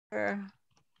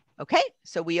Okay,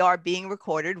 so we are being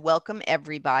recorded. Welcome,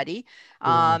 everybody.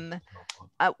 We're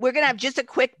going to have just a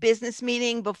quick business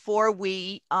meeting before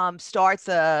we start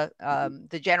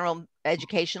the general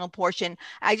educational portion.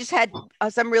 I just had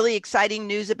some really exciting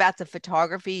news about the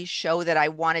photography show that I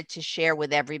wanted to share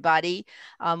with everybody.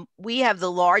 We have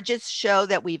the largest show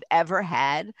that we've ever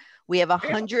had. We have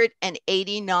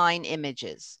 189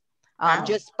 images. Wow.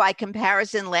 Just by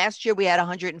comparison, last year we had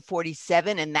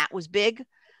 147, and that was big.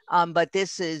 But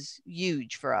this is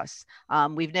huge for us.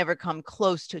 We've never come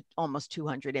close to almost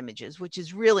 200 images, which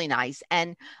is really nice.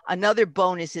 And another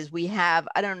bonus is we have,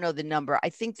 I don't know the number, I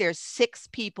think there's 6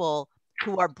 people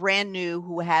who are brand new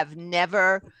who have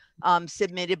never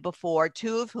submitted before,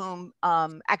 2 of whom,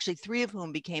 actually 3 of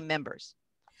whom became members.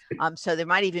 So there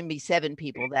might even be 7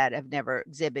 people that have never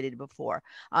exhibited before.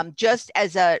 Just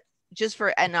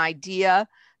for an idea,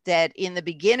 that in the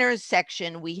beginners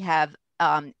section, we have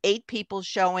 8 people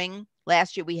showing.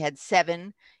 Last year we had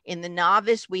 7. In the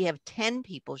novice, we have 10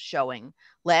 people showing.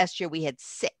 Last year we had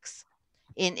 6.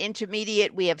 In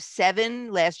intermediate, we have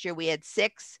 7. Last year we had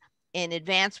 6. In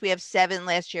advanced, we have 7.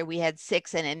 Last year we had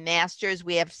 6. And in masters,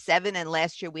 we have 7. And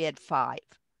last year we had 5.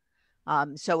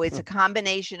 So it's a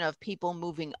combination of people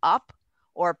moving up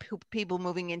or people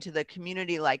moving into the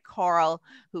community, like Carl,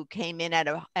 who came in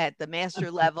at the master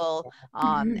level,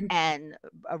 and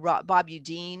Bob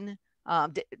Udine,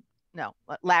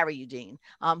 Larry Udine,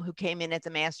 who came in at the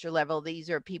master level. These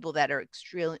are people that are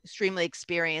extremely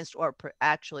experienced or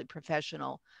actually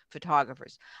professional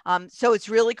photographers. So it's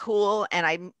really cool,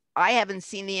 and I haven't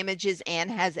seen the images. Anne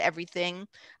has everything.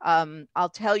 I'll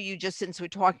tell you, just since we're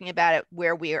talking about it,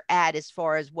 where we're at as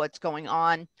far as what's going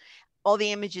on. All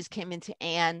the images came into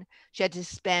Anne. She had to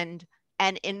spend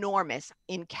an enormous,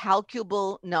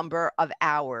 incalculable number of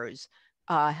hours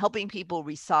helping people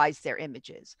resize their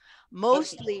images.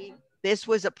 Mostly, this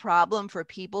was a problem for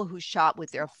people who shot with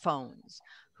their phones,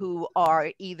 who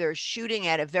are either shooting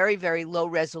at a very, very low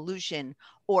resolution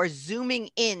or zooming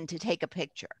in to take a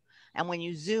picture. And when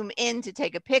you zoom in to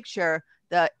take a picture,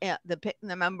 the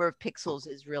number of pixels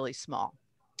is really small.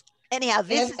 Anyhow,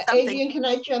 this is something. Adrienne, can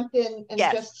I jump in and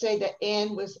Yes. just say that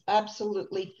Anne was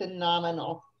absolutely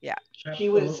phenomenal. Yeah. She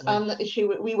was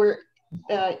we were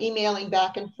emailing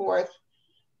back and forth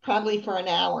probably for an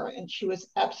hour, and she was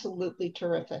absolutely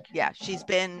terrific. Yeah, she's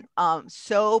been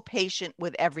so patient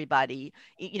with everybody.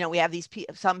 You know, we have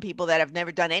some people that have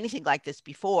never done anything like this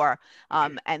before,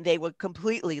 and they were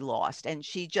completely lost. And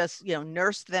she just,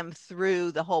 nursed them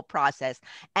through the whole process.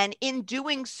 And in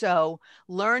doing so,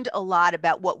 learned a lot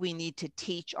about what we need to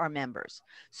teach our members.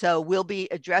 So we'll be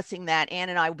addressing that. Anne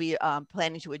and I will be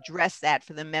planning to address that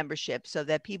for the membership so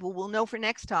that people will know for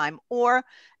next time, or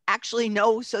actually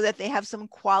know so that they have some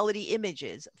quality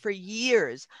images. For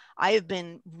years, I have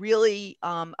been really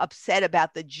upset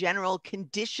about the general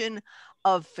condition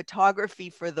of photography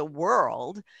for the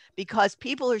world, because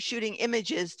people are shooting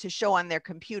images to show on their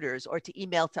computers or to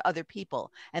email to other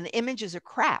people, and the images are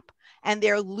crap, and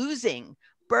they're losing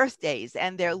birthdays,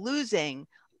 and they're losing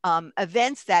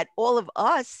events that all of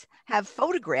us have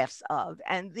photographs of,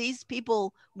 and these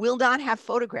people will not have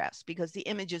photographs because the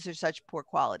images are such poor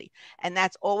quality, and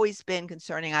that's always been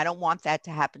concerning. I don't want that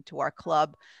to happen to our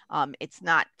club. It's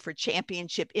not for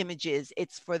championship images,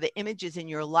 it's for the images in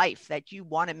your life that you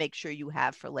want to make sure you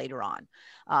have for later on.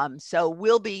 So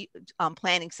we'll be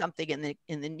planning something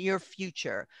in the near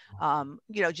future,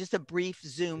 just a brief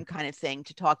Zoom kind of thing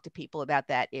to talk to people about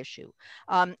that issue.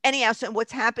 Anyhow, so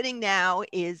what's happening now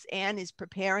is Anne is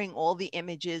preparing all the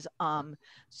images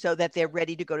so that they're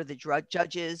ready to go to the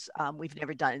judges. We've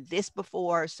never done this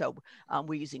before, so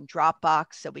we're using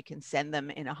Dropbox so we can send them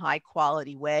in a high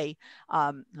quality way.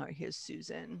 Here's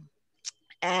Susan.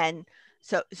 And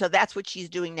so that's what she's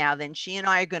doing now. Then she and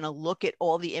I are going to look at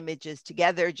all the images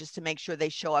together just to make sure they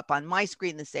show up on my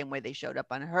screen the same way they showed up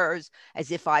on hers,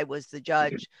 as if I was the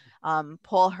judge.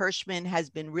 Paul Hirschman has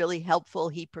been really helpful.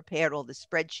 He prepared all the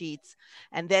spreadsheets.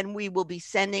 And then we will be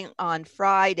sending on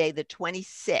Friday, the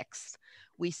 26th,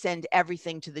 we send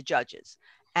everything to the judges.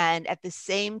 And at the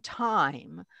same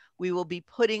time, we will be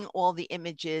putting all the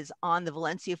images on the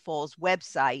Valencia Falls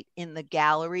website in the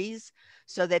galleries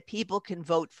so that people can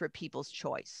vote for people's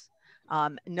choice.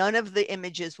 None of the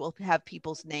images will have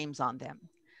people's names on them.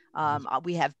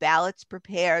 We have ballots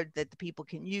prepared that the people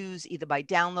can use either by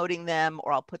downloading them,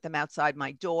 or I'll put them outside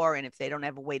my door. And if they don't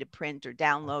have a way to print or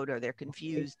download, or they're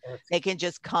confused, they can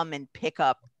just come and pick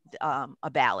up a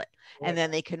ballot, and then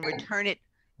they can return it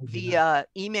via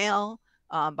email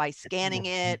by scanning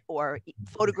it or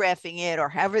photographing it or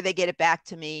however they get it back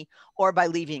to me, or by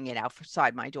leaving it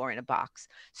outside my door in a box.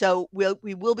 So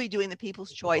we will be doing the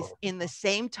People's Choice in the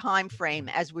same time frame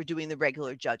as we're doing the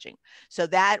regular judging. So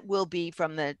that will be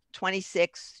from the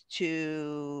 26th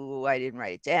to, I didn't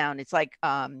write it down. It's like,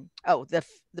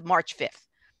 the March 5th.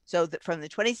 So from the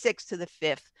 26th to the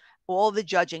 5th, all the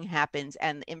judging happens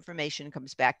and the information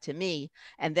comes back to me,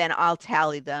 and then I'll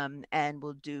tally them and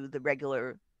we'll do the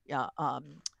regular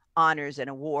honors and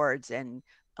awards and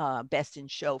best in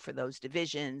show for those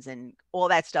divisions, and all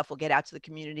that stuff will get out to the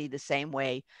community the same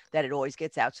way that it always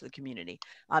gets out to the community.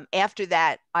 After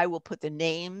that, I will put the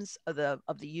names of the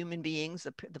human beings,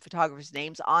 the photographers'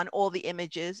 names on all the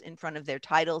images in front of their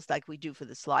titles, like we do for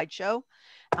the slideshow.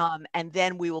 And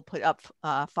then we will put up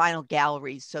final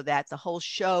galleries so that the whole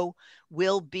show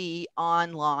will be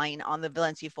online on the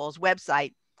Valencia Falls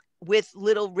website with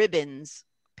little ribbons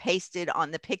pasted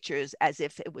on the pictures as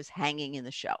if it was hanging in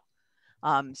the show.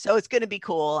 So it's going to be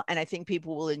cool, and I think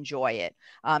people will enjoy it.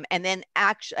 And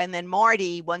then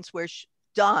Marty, once we're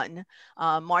done,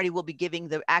 Marty will be giving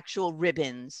the actual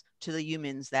ribbons to the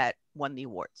humans that won the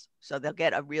awards. So they'll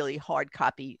get a really hard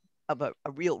copy of a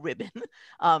real ribbon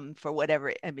for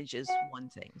whatever images won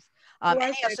things.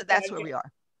 So that's where we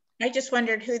are. I just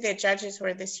wondered who the judges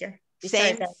were this year.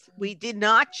 Same, we did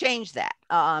not change that.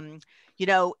 You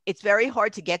know, it's very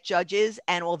hard to get judges.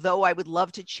 And although I would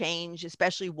love to change,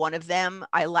 especially one of them,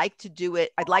 I'd like to do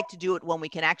it when we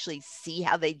can actually see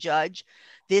how they judge.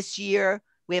 This year,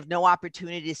 we have no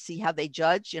opportunity to see how they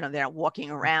judge. You know, they're not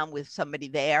walking around with somebody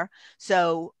there.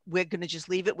 So we're going to just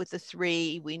leave it with the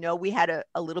 3. We know we had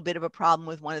a little bit of a problem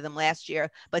with one of them last year,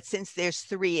 but since there's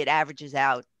 3, it averages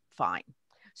out fine.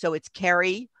 So it's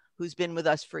Kerry, who's been with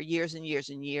us for years and years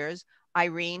and years,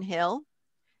 Irene Hill,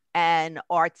 and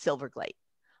Art Silverglate.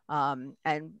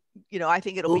 And, you know, I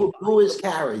think it'll be. Who is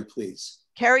Carrie, please?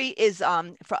 Kerry is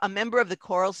a member of the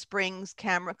Coral Springs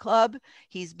Camera Club.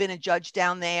 He's been a judge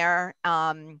down there.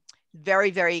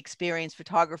 Very, very experienced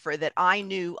photographer that I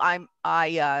knew.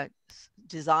 I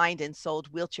designed and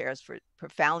sold wheelchairs for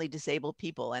profoundly disabled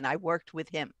people, and I worked with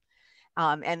him.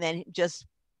 And then just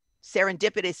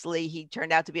serendipitously, he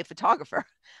turned out to be a photographer,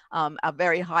 a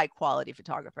very high quality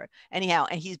photographer. Anyhow,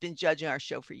 and he's been judging our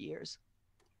show for years.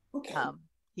 Okay.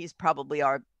 He's probably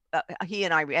our, he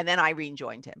and Irene, and then Irene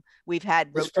joined him. We've had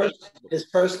his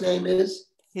first name is?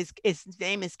 His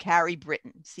name is Carey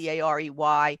Britton,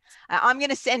 Carey. I'm going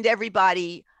to send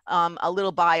everybody a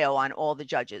little bio on all the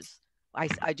judges.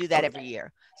 I do that every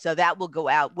year. So that will go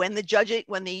out when the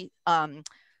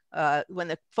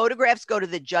photographs go to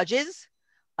the judges.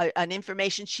 An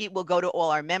information sheet will go to all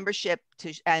our membership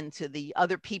and to the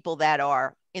other people that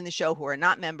are in the show who are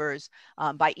not members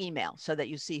by email, so that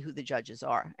you see who the judges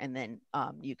are, and then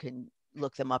you can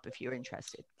look them up if you're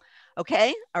interested.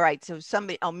 Okay, all right. So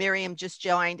Miriam just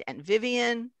joined, and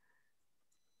Vivian.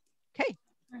 Okay,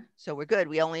 so we're good.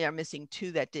 We only are missing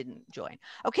 2 that didn't join.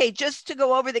 Okay, just to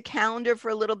go over the calendar for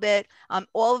a little bit.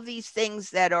 All of these things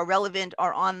that are relevant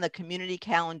are on the community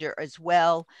calendar as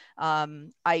well.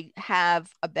 I have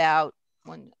about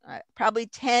probably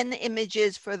 10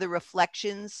 images for the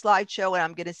reflections slideshow, and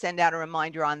I'm going to send out a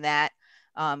reminder on that.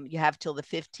 You have till the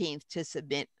 15th to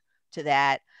submit to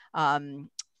that.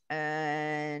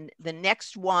 And the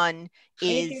next one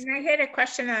is. I had a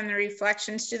question on the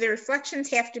reflections. Do the reflections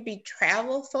have to be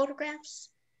travel photographs?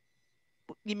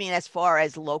 You mean as far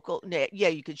as local? Yeah,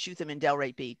 you could shoot them in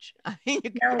Delray Beach. I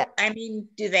mean,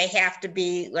 do they have to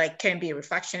be like, can it be a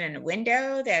reflection in a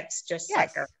window? That's just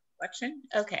like a reflection?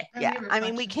 Okay. Yeah, I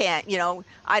mean, we can't, you know,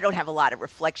 I don't have a lot of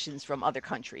reflections from other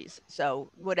countries.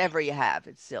 So whatever you have,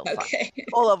 it's still fun.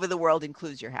 All over the world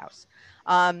includes your house.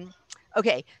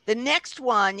 Okay, the next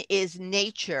one is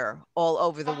nature all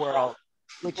over the world,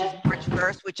 which is March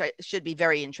 1st, which should be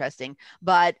very interesting.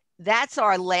 But that's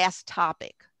our last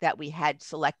topic that we had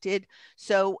selected.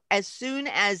 So as soon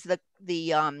as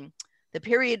the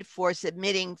period for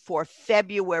submitting for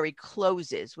February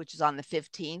closes, which is on the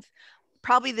 15th,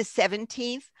 probably the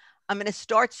 17th, I'm going to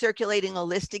start circulating a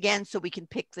list again so we can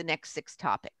pick the next 6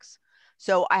 topics.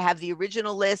 So I have the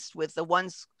original list with the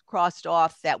ones crossed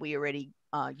off that we already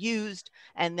used,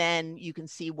 and then you can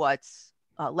see what's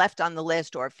left on the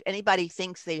list, or if anybody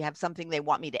thinks they have something they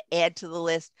want me to add to the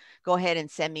list, go ahead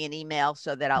and send me an email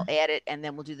so that I'll add it, and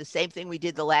then we'll do the same thing we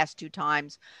did the last 2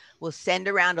 times. We'll send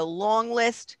around a long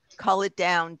list, cull it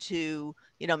down to,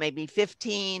 you know, maybe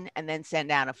 15, and then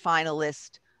send out a final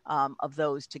list of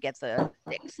those to get the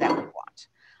 6 that we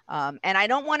want. And I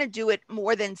don't want to do it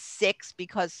more than 6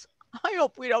 because I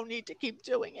hope we don't need to keep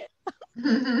doing it.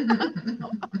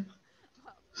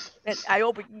 And I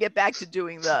hope we can get back to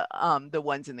doing the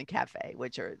ones in the cafe,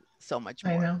 which are so much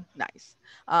more nice.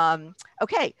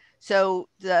 Okay, so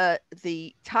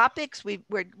the topics we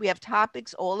have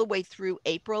topics all the way through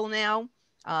April now.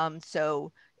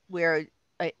 So we're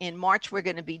in March, we're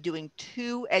going to be doing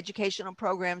 2 educational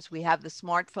programs. We have the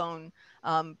smartphone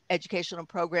educational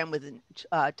program with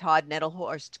Todd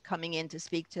Nettlehorst coming in to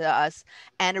speak to us,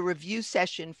 and a review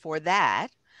session for that.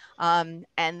 And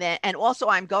also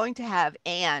I'm going to have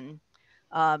Anne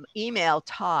email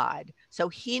Todd, so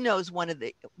he knows what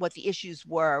the issues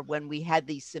were when we had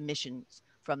these submissions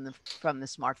from the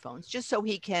smartphones, just so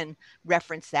he can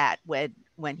reference that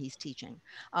when he's teaching.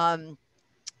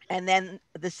 And then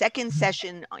the second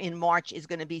session in March is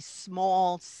going to be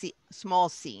small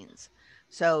scenes.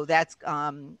 So that's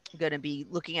going to be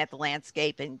looking at the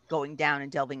landscape and going down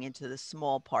and delving into the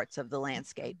small parts of the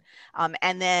landscape.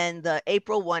 And then the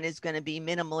April one is going to be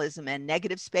minimalism and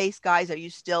negative space. Guys, are you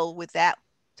still with that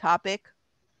topic?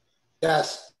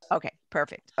 Yes. Okay,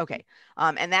 perfect. Okay.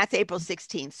 And that's April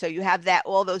 16th. So you have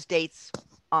all those dates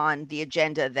on the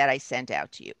agenda that I sent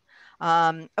out to you.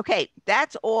 Okay,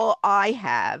 that's all I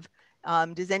have.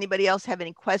 Does anybody else have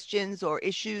any questions or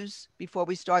issues before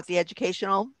we start the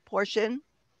educational portion?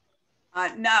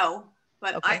 No,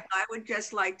 but okay. I would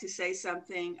just like to say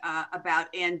something about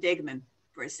Ann Digman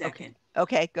for a second.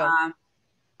 Okay, go.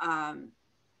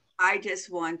 I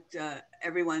just want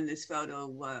everyone in this photo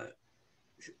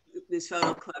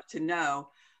club to know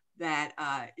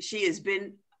that she has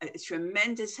been a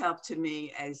tremendous help to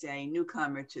me as a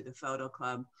newcomer to the photo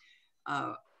club.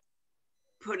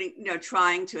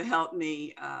 Trying to help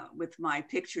me with my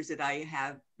pictures that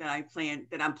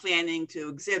I'm planning to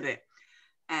exhibit.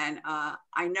 And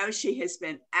I know she has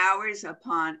spent hours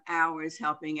upon hours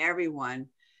helping everyone.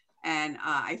 And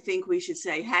I think we should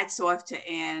say hats off to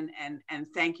Anne and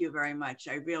thank you very much.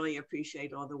 I really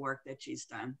appreciate all the work that she's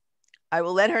done. I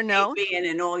will let her know.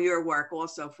 And all your work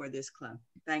also for this club.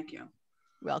 Thank you.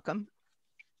 Welcome.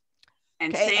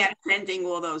 And Sam sending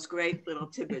all those great little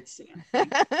tidbits, Sam.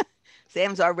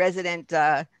 Sam's our resident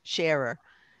sharer.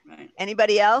 Right.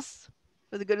 Anybody else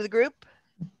for the good of the group?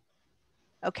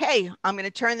 Okay, I'm going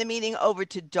to turn the meeting over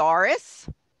to Doris.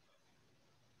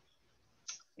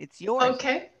 It's yours.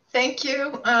 Okay, thank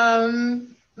you.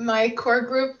 My core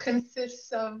group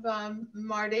consists of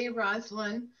Marty,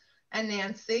 Rosalind, and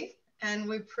Nancy, and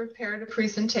we prepared a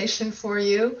presentation for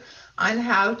you on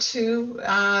how to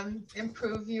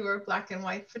improve your black and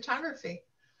white photography.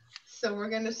 So we're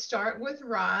going to start with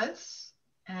Roz,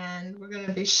 and we're going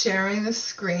to be sharing the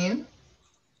screen.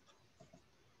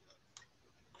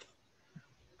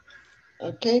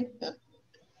 Okay,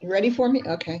 you ready for me?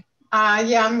 Okay.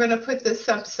 Yeah, I'm going to put this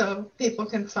up so people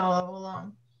can follow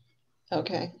along.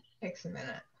 Okay. Takes a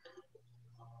minute.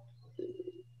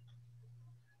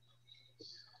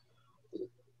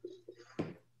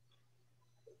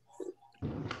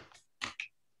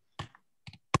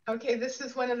 Okay, this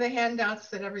is one of the handouts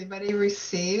that everybody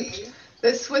received.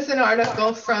 This was an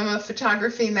article from a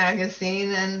photography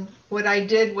magazine, and what I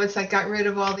did was I got rid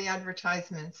of all the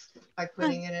advertisements by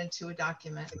putting it into a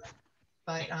document.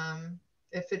 But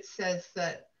if it says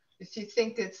that, if you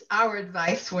think it's our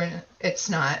advice, it's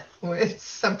not. It's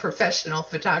some professional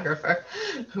photographer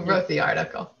who wrote the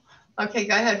article. Okay,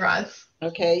 go ahead, Roz.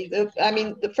 Okay,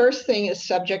 the first thing is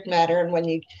subject matter. And when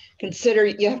you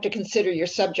have to consider your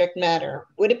subject matter.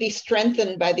 Would it be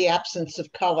strengthened by the absence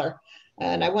of color?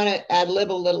 And I want to ad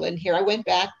lib a little in here. I went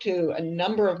back to a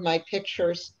number of my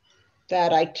pictures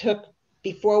that I took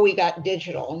before we got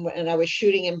digital, and I was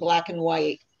shooting in black and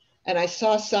white. And I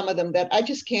saw some of them that I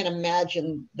just can't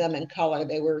imagine them in color.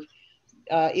 They were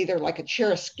either like a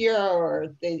chiaroscuro,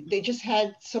 or they just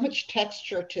had so much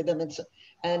texture to them.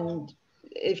 And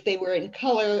if they were in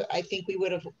color, I think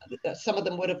some of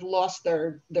them would have lost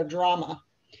their drama.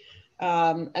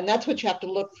 And that's what you have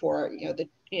to look for.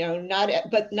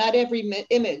 Not every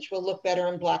image will look better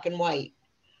in black and white.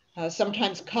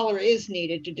 Sometimes color is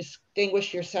needed to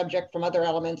distinguish your subject from other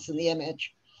elements in the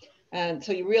image. And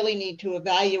so you really need to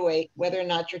evaluate whether or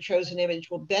not your chosen image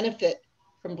will benefit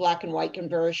from black and white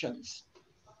conversions.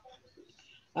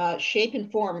 Shape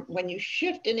and form. When you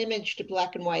shift an image to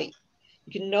black and white,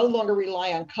 you can no longer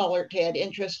rely on color to add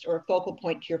interest or a focal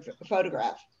point to your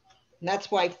photograph. And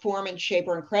that's why form and shape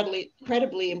are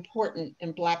incredibly important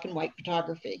in black and white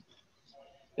photography.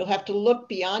 You'll have to look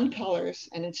beyond colors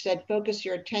and instead focus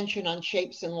your attention on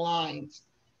shapes and lines,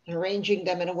 and arranging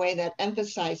them in a way that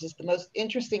emphasizes the most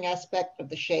interesting aspect of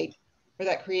the shape, or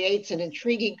that creates an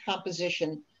intriguing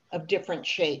composition of different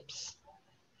shapes.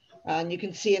 And you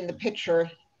can see in the picture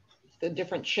the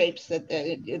different shapes that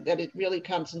it really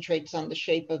concentrates on the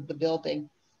shape of the building.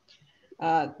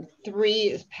 3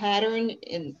 is pattern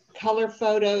in color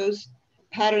photos.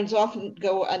 Patterns often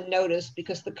go unnoticed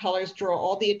because the colors draw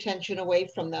all the attention away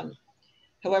from them.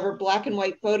 However, black and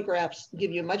white photographs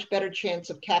give you a much better chance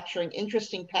of capturing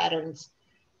interesting patterns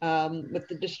with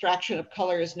the distraction of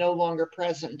color is no longer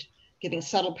present, giving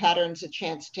subtle patterns a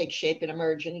chance to take shape and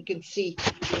emerge. And you can see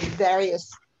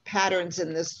various patterns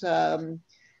in this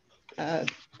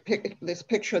this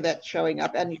picture that's showing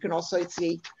up. And you can also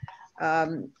see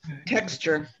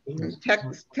texture.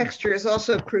 Texture is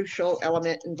also a crucial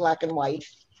element in black and white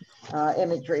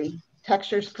imagery.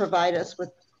 Textures provide us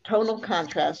with tonal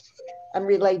contrast and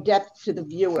relay depth to the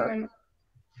viewer.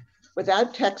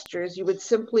 Without textures, you would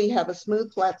simply have a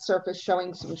smooth, flat surface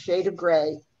showing some shade of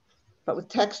gray. But with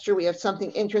texture, we have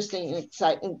something interesting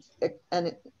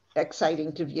and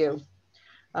exciting to view.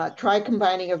 Try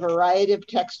combining a variety of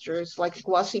textures like a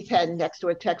glossy pen next to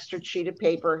a textured sheet of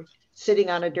paper sitting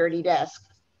on a dirty desk.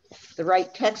 The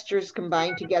right textures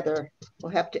combined together will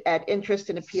have to add interest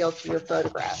and appeal to your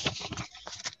photograph.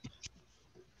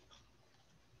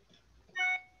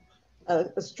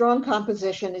 A strong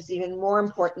composition is even more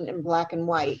important in black and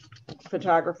white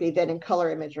photography than in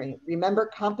color imagery. Remember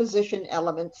composition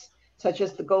elements such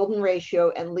as the golden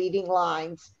ratio and leading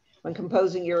lines when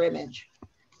composing your image.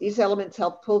 These elements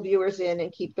help pull viewers in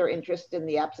and keep their interest in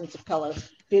the absence of color.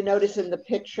 You notice in the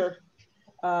picture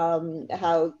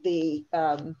how the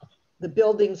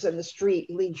buildings and the street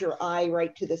lead your eye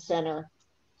right to the center.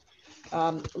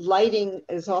 Lighting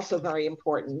is also very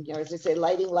important. You know, as I say,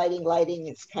 lighting.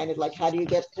 It's kind of like, how do you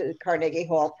get to Carnegie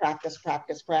Hall? Practice,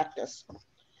 practice, practice.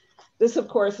 This, of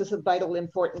course, is of vital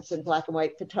importance in black and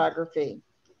white photography.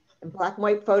 In black and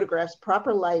white photographs,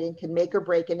 proper lighting can make or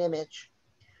break an image.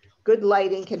 Good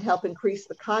lighting can help increase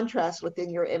the contrast within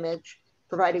your image,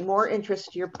 providing more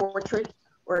interest to your portrait,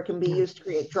 or it can be used to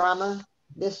create drama,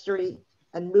 mystery,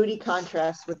 and moody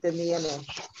contrast within the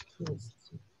image.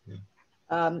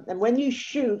 And when you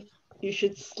shoot, you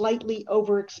should slightly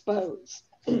overexpose.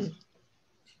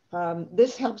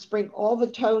 This helps bring all the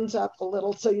tones up a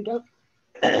little so you don't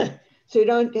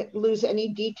lose any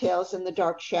details in the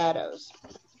dark shadows.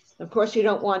 Of course, you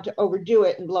don't want to overdo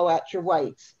it and blow out your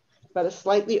whites, but a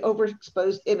slightly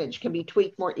overexposed image can be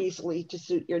tweaked more easily to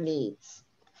suit your needs.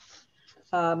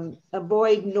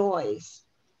 Avoid noise.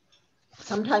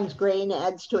 Sometimes grain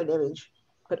adds to an image,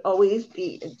 but always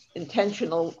be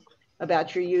intentional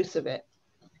about your use of it.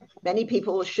 Many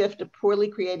people will shift a poorly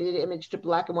created image to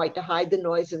black and white to hide the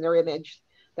noise in their image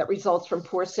that results from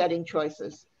poor setting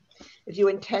choices. If you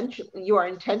are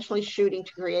intentionally shooting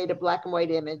to create a black and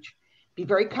white image, be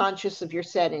very conscious of your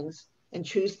settings and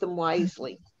choose them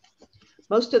wisely.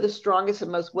 Most of the strongest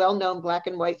and most well-known black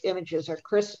and white images are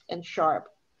crisp and sharp,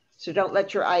 so don't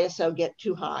let your ISO get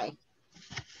too high.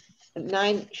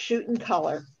 9, shoot in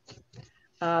color.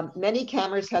 Many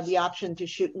cameras have the option to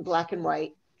shoot in black and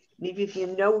white. Maybe if you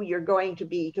know you're going to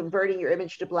be converting your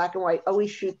image to black and white,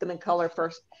 always shoot them in color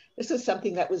first. This is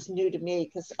something that was new to me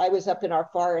because I was up in our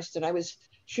forest and I was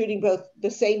shooting both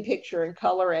the same picture in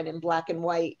color and in black and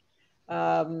white,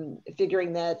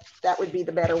 figuring that would be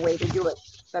the better way to do it.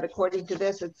 But according to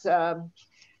this, it's,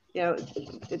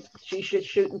 you should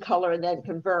shoot in color and then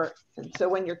convert. And so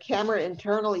when your camera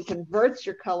internally converts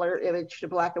your color image to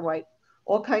black and white,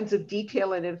 all kinds of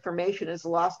detail and information is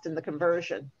lost in the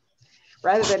conversion.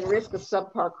 Rather than risk a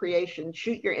subpar creation,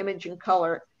 shoot your image in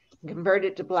color and convert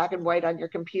it to black and white on your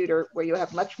computer where you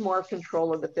have much more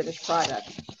control of the finished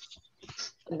product.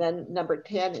 And then number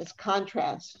 10 is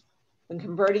contrast. When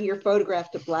converting your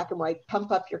photograph to black and white,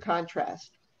 pump up your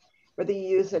contrast. Whether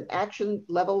you use an action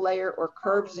level layer or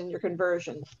curves in your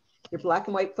conversion, your black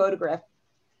and white photograph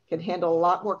can handle a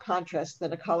lot more contrast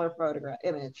than a color photograph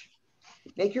image.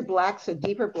 Make your blacks a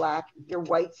deeper black, your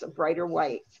whites a brighter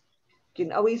white. You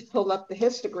can always pull up the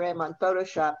histogram on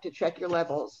Photoshop to check your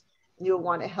levels. And you'll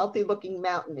want a healthy looking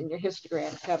mountain in your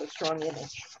histogram to have a strong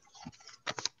image.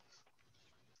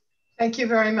 Thank you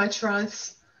very much,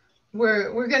 Ross.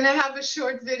 We're going to have a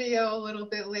short video a little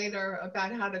bit later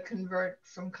about how to convert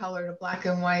from color to black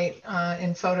and white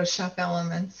in Photoshop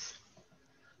Elements.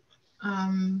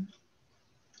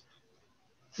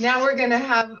 Now we're going to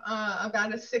have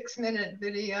about a 6-minute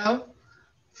video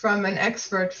from an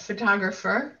expert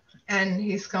photographer, and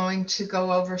he's going to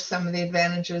go over some of the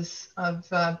advantages of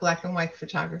black and white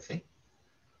photography.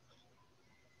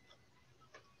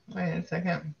 Wait a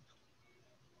second.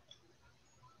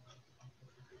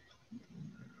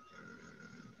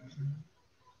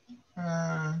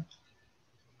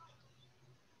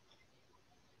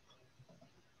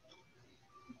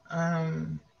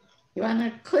 You want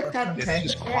to click that? Okay.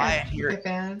 It's just quiet here.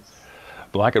 Advance.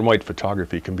 Black and white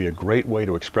photography can be a great way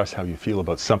to express how you feel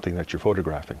about something that you're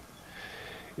photographing.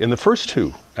 In the first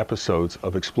 2 episodes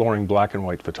of Exploring Black and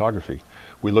White Photography,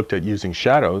 we looked at using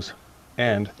shadows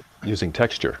and using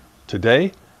texture.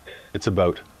 Today, it's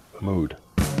about mood.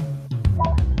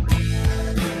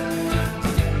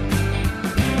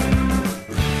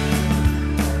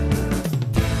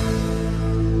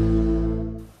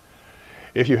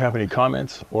 If you have any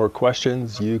comments or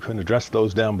questions, you can address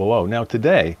those down below. Now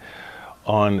today,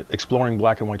 on Exploring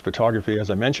Black and White Photography, as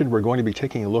I mentioned, we're going to be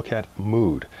taking a look at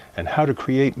mood and how to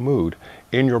create mood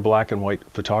in your black and white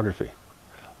photography.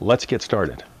 Let's get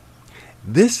started.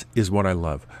 This is what I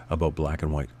love about black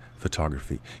and white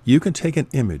photography. You can take an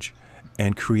image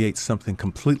and create something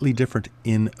completely different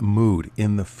in mood,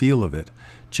 in the feel of it,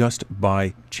 just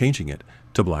by changing it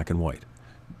to black and white.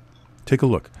 Take a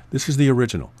look. This is the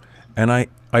original. And I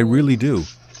really do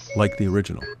like the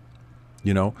original,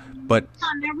 you know, but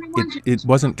it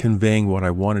wasn't conveying what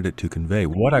I wanted it to convey.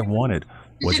 What I wanted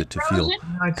was it to feel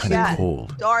kind of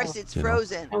cold. Doris, it's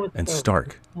frozen. And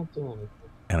stark.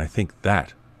 And I think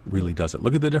that really does it.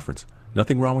 Look at the difference.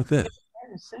 Nothing wrong with this.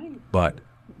 But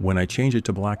when I change it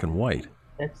to black and white,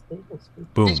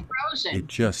 boom, it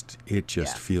just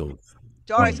feels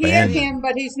Doris, abandoned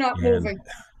but he's not and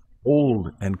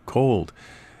old and cold.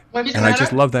 And I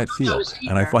just love that feel.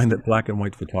 And I find that black and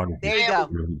white photography there you go.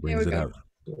 really brings it out.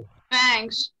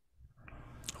 Thanks.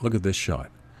 Look at this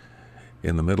shot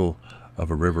in the middle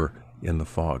of a river in the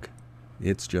fog.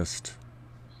 It's just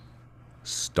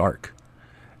stark.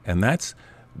 And that's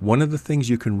one of the things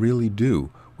you can really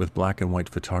do with black and white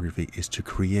photography, is to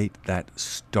create that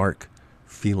stark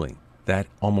feeling, that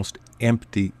almost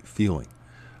empty feeling.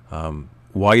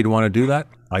 Why you'd want to do that,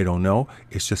 I don't know.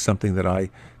 It's just something that I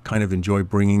kind of enjoy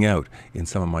bringing out in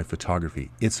some of my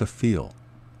photography. It's a feel.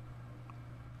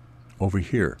 Over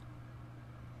here,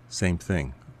 same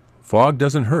thing. Fog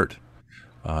doesn't hurt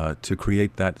to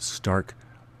create that stark,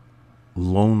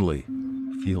 lonely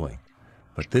feeling.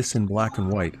 But this in black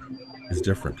and white is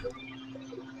different.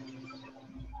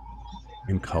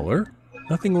 In color,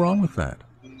 nothing wrong with that.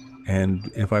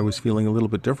 And if I was feeling a little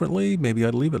bit differently, maybe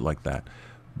I'd leave it like that.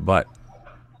 But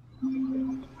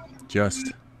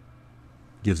just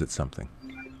gives it something.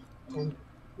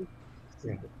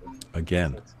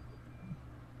 Again,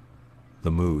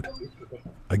 the mood.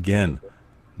 Again,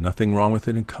 nothing wrong with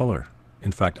it in color.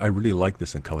 In fact, I really like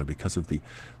this in color because of the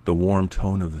warm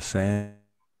tone of the sand.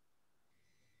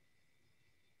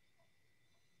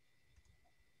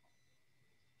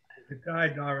 The guy,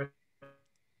 Doris.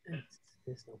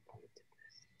 There's no point in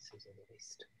this. This is a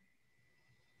waste.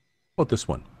 How about this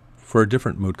one for a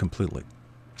different mood completely?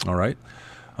 All right.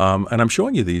 And I'm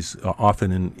showing you these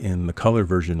often in the color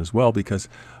version as well, because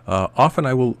often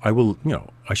I will, you know,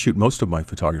 I shoot most of my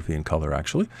photography in color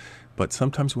actually, but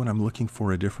sometimes when I'm looking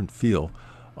for a different feel,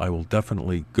 I will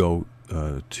definitely go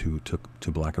to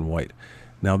black and white.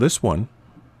 Now this one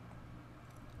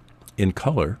in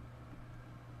color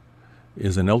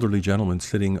is an elderly gentleman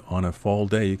sitting on a fall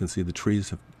day. You can see the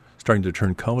trees starting to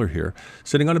turn color here,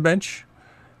 sitting on a bench,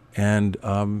 and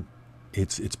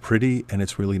it's pretty and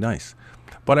it's really nice.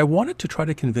 But I wanted to try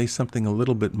to convey something a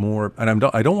little bit more, and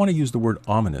I don't want to use the word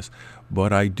ominous,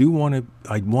 but I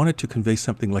wanted to convey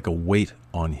something like a weight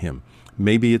on him.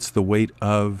 Maybe it's the weight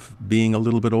of being a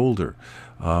little bit older,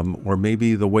 or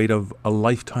maybe the weight of a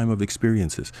lifetime of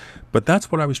experiences. But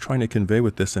that's what I was trying to convey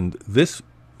with this, and this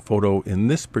photo in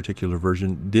this particular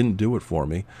version didn't do it for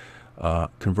me.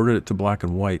 Converted it to black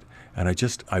and white, and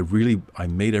I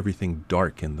made everything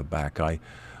dark in the back.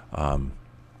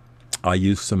 I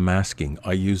used some masking.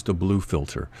 I used a blue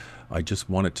filter. I just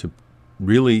wanted to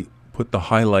really put the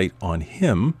highlight on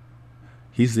him.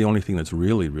 He's the only thing that's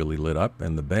really, really lit up,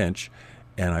 and the bench.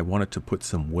 And I wanted to put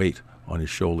some weight on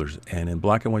his shoulders. And in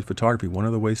black and white photography, one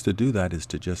of the ways to do that is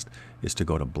to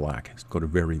go to black, go to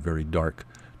very, very dark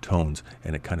tones,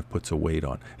 and it kind of puts a weight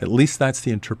on. At least that's the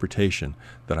interpretation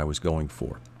that I was going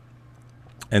for.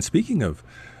 And speaking of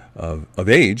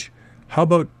age, how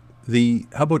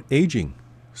about aging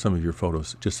some of your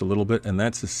photos just a little bit? And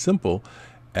that's as simple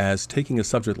as taking a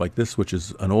subject like this, which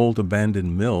is an old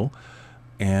abandoned mill,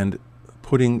 and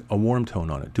putting a warm tone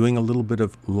on it, doing a little bit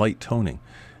of light toning.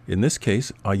 In this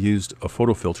case, I used a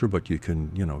photo filter, but you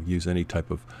can, use any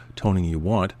type of toning you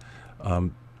want.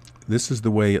 This is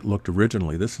the way it looked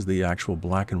originally. This is the actual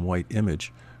black and white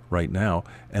image right now.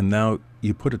 And now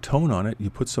you put a tone on it, you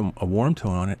put a warm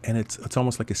tone on it, and it's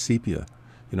almost like a sepia.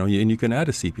 And you can add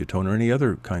a sepia tone or any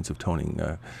other kinds of toning,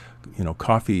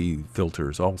 coffee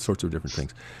filters, all sorts of different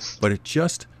things. But it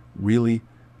just really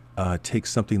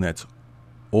takes something that's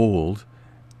old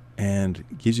and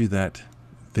gives you that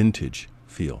vintage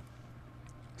feel.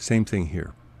 Same thing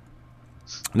here.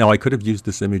 Now, I could have used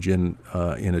this image in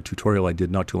a tutorial I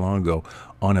did not too long ago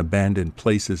on abandoned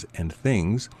places and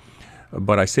things,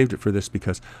 but I saved it for this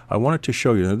because I wanted to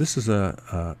show you. Now, this is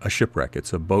a shipwreck.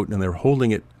 It's a boat, and they're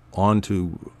holding it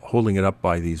up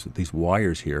by these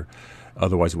wires here.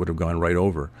 Otherwise, it would have gone right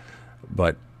over.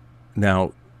 But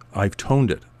now I've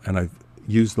toned it, and I've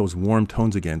used those warm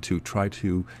tones again to try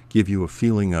to give you a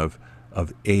feeling of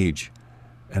age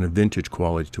and a vintage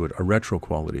quality to it, a retro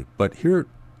quality. But here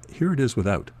it is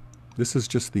without. This is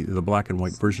just the black and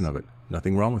white version of it.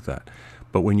 Nothing wrong with that.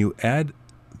 But when you add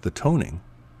the toning,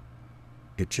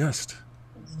 it just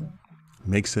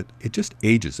makes it just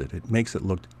ages it. It makes it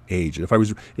look aged. If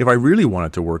I really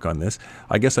wanted to work on this,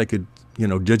 I guess I could,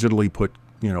 digitally put,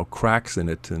 cracks in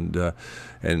it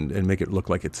and make it look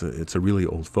like it's a really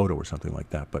old photo or something like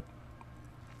that. But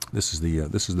this is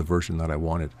the version that I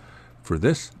wanted for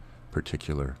this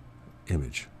particular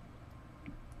image.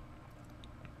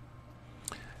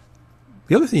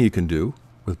 The other thing you can do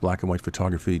with black and white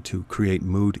photography to create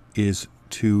mood is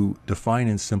to define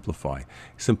and simplify.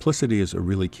 Simplicity is a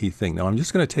really key thing. Now I'm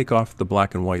just going to take off the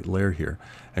black and white layer here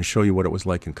and show you what it was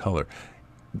like in color.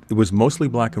 It was mostly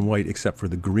black and white except for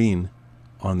the green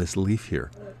on this leaf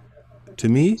here.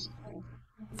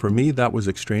 For me, that was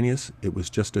extraneous. It was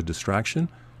just a distraction.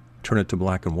 Turn it to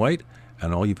black and white,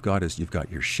 and all you've got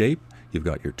your shape, you've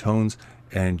got your tones,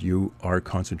 and you are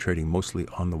concentrating mostly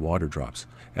on the water drops.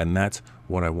 And that's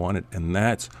what I wanted, and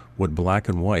that's what black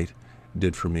and white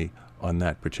did for me on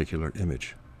that particular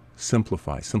image.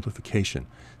 Simplification.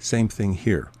 Same thing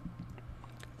here.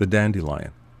 The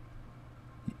dandelion.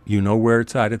 You know where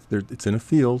it's at. It's in a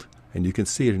field, and you can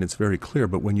see it, and it's very clear.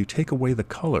 But when you take away the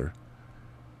color,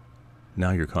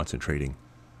 now you're concentrating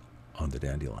on the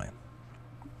dandelion.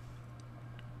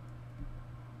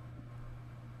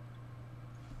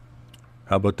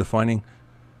 How about defining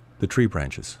the tree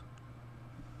branches?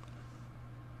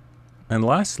 And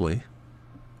lastly,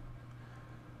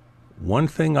 one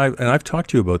thing I've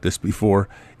talked to you about this before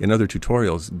in other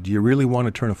tutorials. Do you really want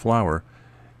to turn a flower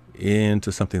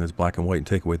into something that's black and white and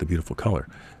take away the beautiful color?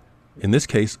 In this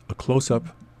case, a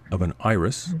close-up of an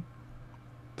iris,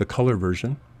 the color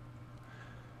version.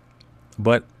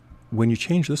 But when you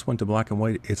change this one to black and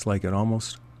white, it's like it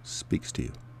almost speaks to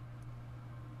you.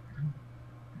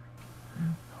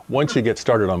 Once you get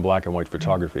started on black and white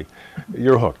photography,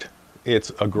 you're hooked.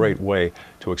 It's a great way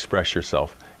to express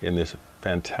yourself in this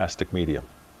fantastic medium.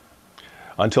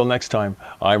 Until next time,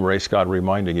 I'm Ray Scott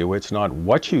reminding you it's not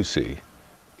what you see,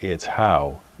 it's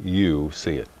how you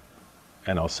see it.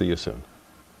 And I'll see you soon.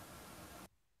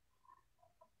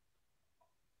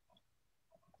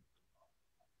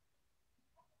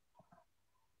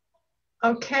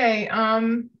 Okay,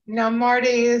 now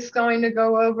Marty is going to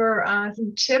go over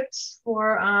some tips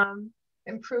for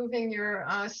improving your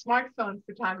smartphone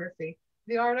photography.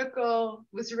 The article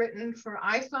was written for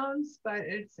iPhones, but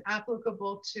it's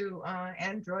applicable to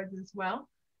Androids as well.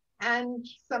 And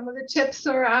some of the tips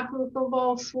are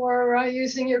applicable for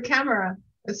using your camera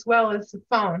as well as the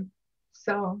phone.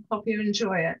 So hope you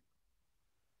enjoy it.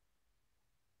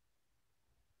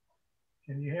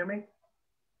 Can you hear me?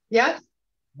 Yes.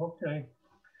 Okay.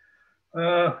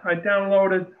 I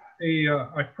downloaded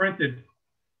I printed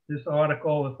this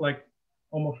article. It's like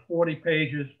almost 40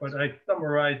 pages, but I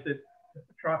summarized it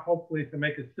to try hopefully to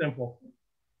make it simple.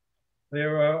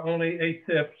 There are only 8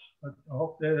 tips, but I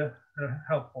hope they're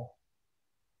helpful.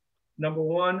 Number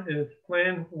 1 is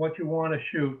plan what you want to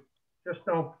shoot. Just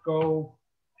don't go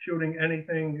shooting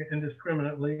anything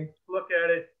indiscriminately. Look at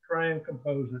it, try and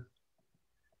compose it.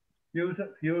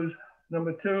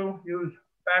 Number 2, use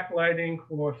backlighting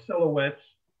for silhouettes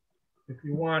if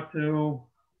you want to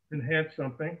enhance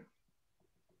something.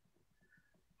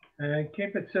 And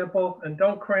keep it simple and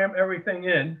don't cram everything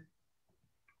in,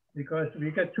 because if you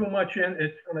get too much in,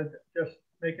 it's going to just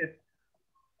make it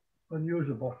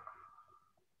unusable.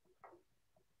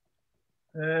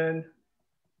 And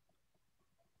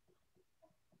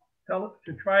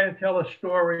to try and tell a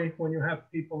story when you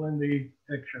have people in the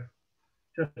picture.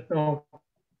 Just don't.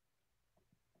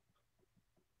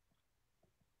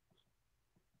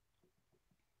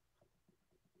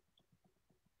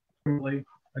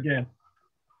 Again,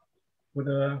 with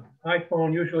an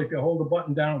iPhone, usually if you hold the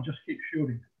button down, just keep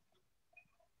shooting.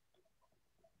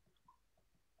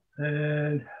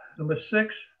 And number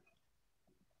 6,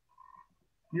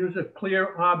 use a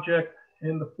clear object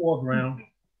in the foreground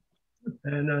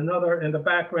and another in the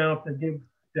background to give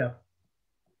depth.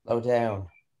 Slow down.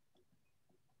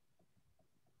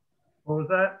 What was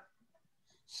that?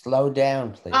 Slow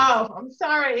down, please. Oh, I'm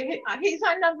sorry. He's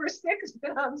on number 6,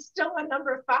 but I'm still on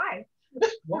number 5.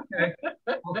 Okay,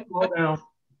 I'll slow down.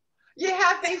 You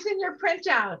have these in your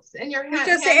printouts, in your It's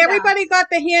just that everybody got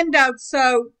the handouts,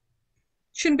 so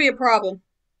shouldn't be a problem.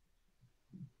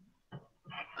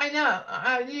 I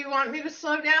know. Do you want me to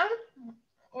slow down?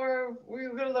 Or were you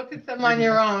going to look at them on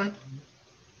your own?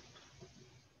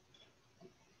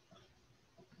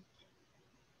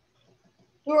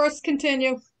 Doris,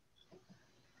 continue.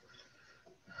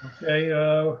 Okay,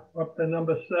 up to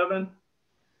number 7.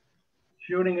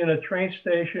 Shooting in a train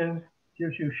station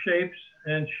gives you shapes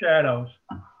and shadows.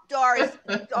 Doris,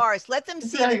 let them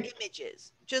see the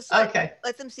images. Just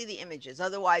let them see the images.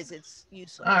 Otherwise, it's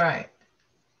useless. All right.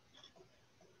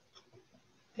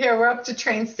 Here, we're up to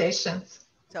train stations.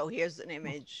 So here's an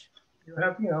image. You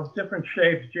have, different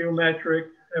shapes, geometric,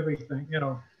 everything,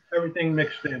 everything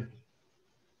mixed in.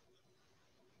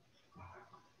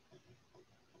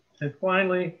 And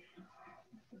finally,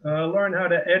 learn how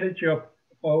to edit your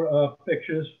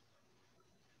pictures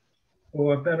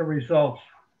for better results.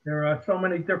 There are so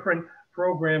many different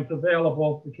programs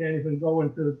available, we can't even go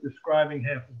into describing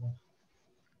half of them.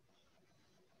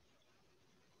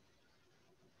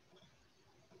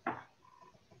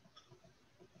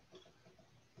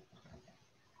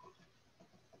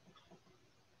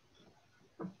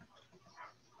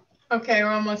 Okay, we're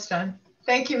almost done.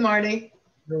 Thank you, Marty.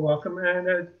 You're welcome. And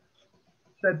as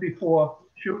said before,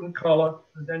 shoot in color,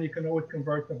 and then you can always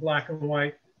convert to black and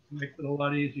white. It makes it a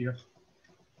lot easier.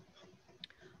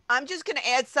 I'm just going to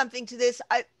add something to this.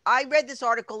 I read this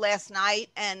article last night,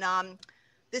 and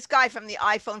this guy from the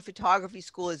iPhone Photography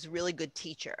School is a really good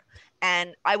teacher.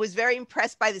 And I was very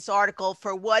impressed by this article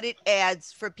for what it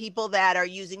adds for people that are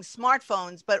using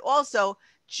smartphones, but also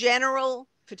general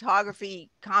photography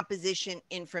composition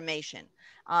information.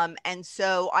 And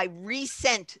so I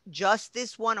resent just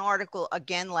this one article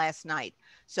again last night.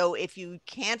 So if you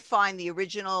can't find the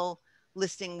original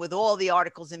listing with all the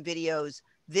articles and videos,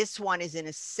 this one is in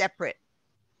a separate,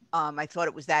 I thought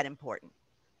it was that important.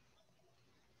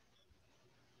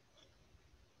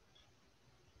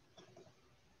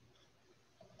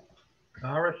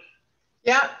 Doris?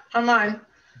 Yeah, I'm on.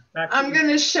 I'm going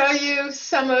to show you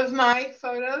some of my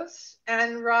photos,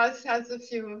 and Roz has a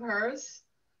few of hers.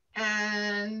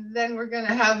 And then we're going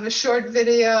to have a short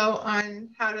video on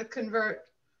how to convert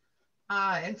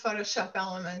in Photoshop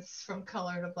Elements from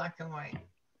color to black and white.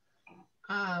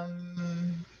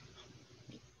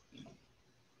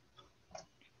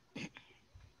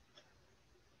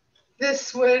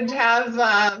 This would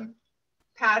have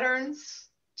patterns,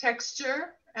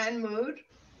 texture, and mood.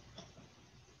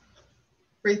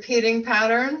 Repeating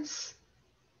patterns.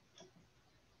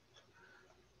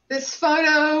 This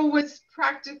photo was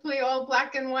practically all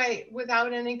black and white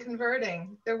without any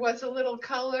converting. There was a little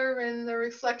color in the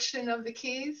reflection of the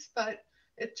keys, but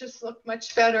it just looked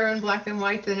much better in black and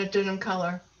white than it did in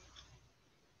color.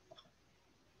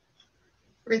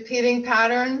 Repeating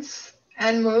patterns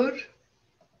and mood.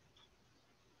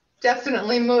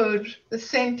 Definitely mood. The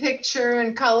same picture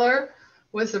in color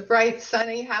was a bright,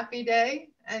 sunny, happy day,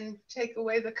 and take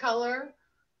away the color,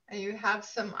 and you have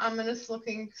some ominous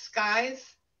looking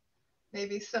skies,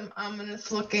 maybe some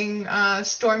ominous looking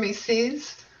stormy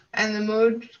seas, and the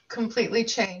mood completely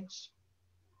changed.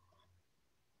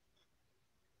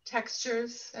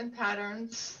 Textures and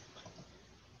patterns.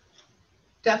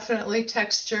 Definitely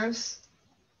textures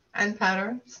and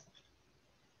patterns.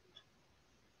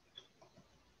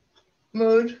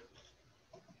 Mood.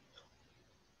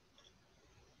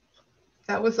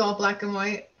 That was all black and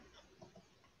white.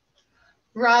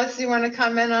 Roz, you want to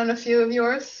comment on a few of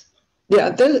yours? Yeah,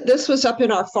 this was up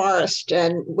in our forest,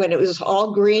 and when it was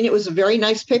all green, it was a very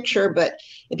nice picture, but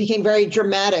it became very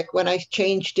dramatic when I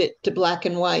changed it to black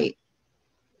and white.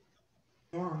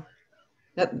 Yeah.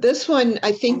 Now, this one,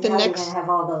 I think and the now next. You're gonna have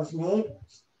all those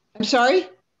neighbors. I'm sorry.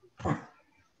 Right.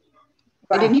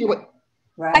 I didn't hear what.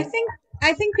 Right.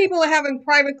 I think people are having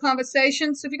private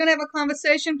conversations. So if you're gonna have a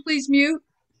conversation, please mute.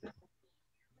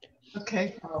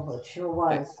 Okay. Oh, it sure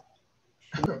was.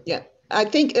 Yeah, I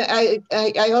think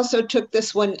I also took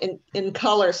this one in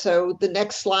color, so the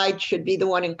next slide should be the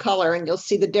one in color, and you'll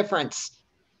see the difference.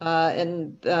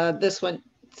 And this one,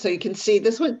 so you can see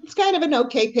this one. It's kind of an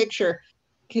okay picture.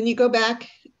 Can you go back?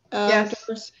 Yes.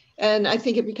 Doris? And I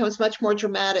think it becomes much more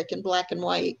dramatic in black and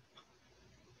white.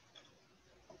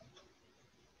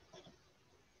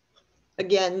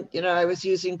 Again, I was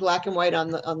using black and white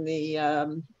on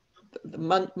the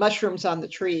mushrooms on the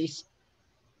trees.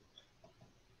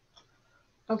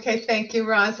 Okay, thank you,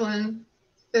 Rosalind.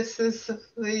 This is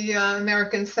the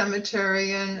American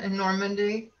Cemetery in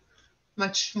Normandy,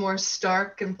 much more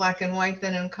stark in black and white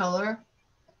than in color.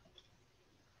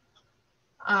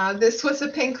 This was a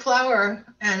pink flower,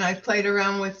 and I played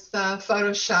around with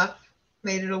Photoshop,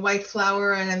 made it a white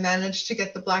flower, and I managed to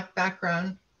get the black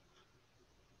background.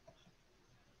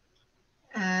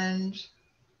 And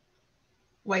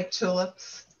white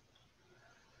tulips.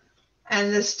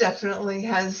 And this definitely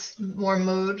has more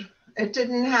mood. It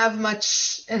didn't have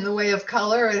much in the way of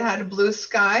color. It had a blue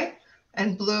sky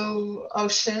and blue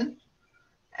ocean.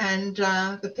 And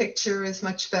the picture is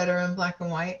much better in black and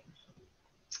white.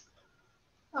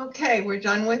 Okay, we're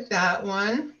done with that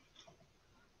one.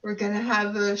 We're going to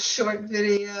have a short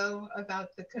video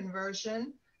about the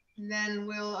conversion. And then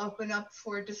we'll open up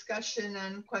for discussion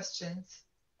and questions.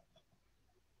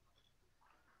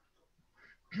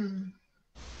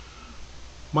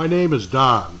 My name is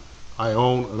Don. I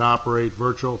own and operate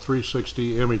Virtual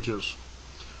 360 Images.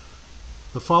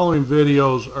 The following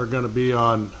videos are going to be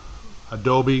on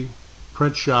Adobe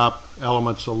Print Shop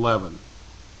Elements 11.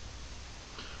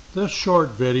 This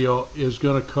short video is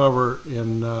going to cover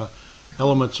in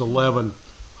Elements 11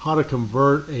 how to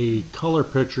convert a color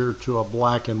picture to a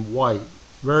black and white.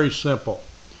 Very simple.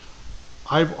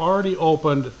 I've already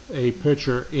opened a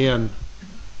picture in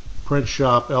Print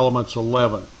Shop Elements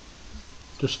 11.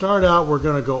 To start out, we're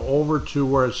going to go over to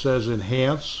where it says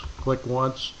Enhance. Click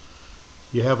once.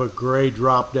 You have a gray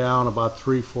drop down about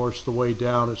 3/4 the way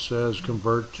down. It says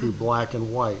Convert to Black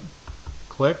and White.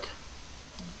 Click.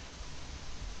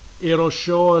 It'll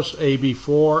show us a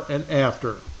before and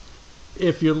after.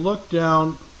 If you look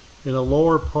down in the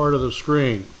lower part of the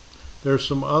screen, there's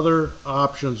some other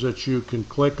options that you can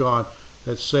click on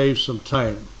that saves some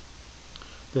time,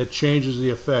 that changes the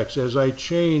effects. As I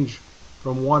change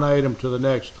from one item to the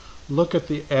next, look at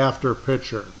the after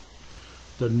picture.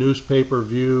 The newspaper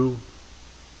view,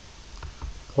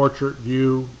 portrait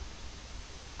view,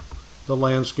 the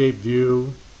landscape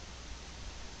view,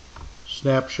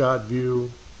 snapshot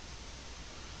view,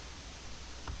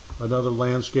 another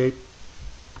landscape.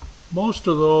 Most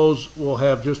of those will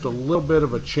have just a little bit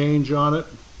of a change on it.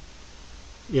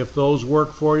 If those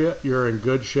work for you, you're in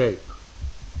good shape.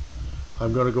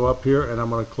 I'm going to go up here and I'm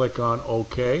going to click on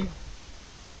OK.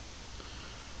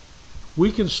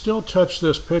 We can still touch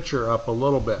this picture up a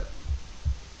little bit.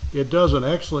 It does an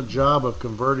excellent job of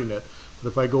converting it. But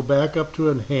if I go back up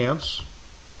to Enhance,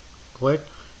 click,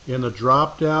 in the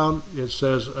drop down it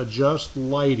says Adjust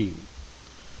Lighting.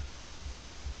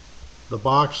 The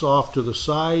box off to the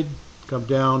side, come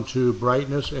down to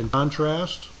Brightness and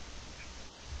Contrast.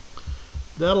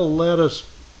 That'll let us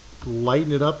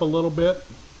lighten it up a little bit.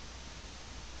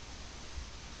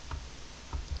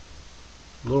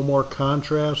 A little more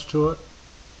contrast to it.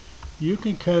 You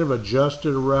can kind of adjust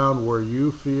it around where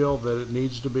you feel that it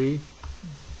needs to be.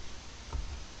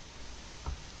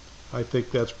 I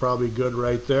think that's probably good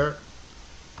right there.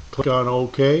 Click on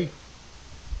OK.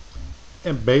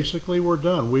 And basically we're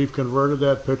done. We've converted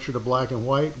that picture to black and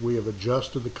white. We have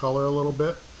adjusted the color a little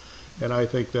bit. And I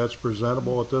think that's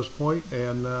presentable at this point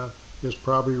and is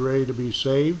probably ready to be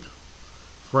saved,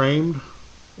 framed,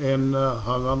 and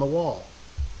hung on the wall.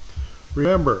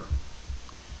 Remember,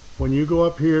 when you go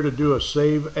up here to do a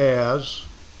Save As,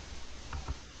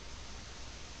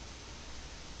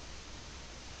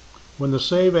 when the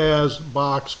Save As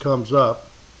box comes up,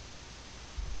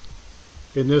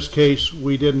 in this case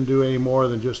we didn't do any more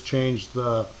than just change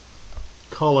the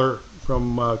color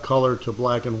from color to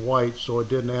black and white, so it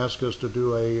didn't ask us to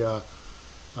do a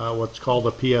what's called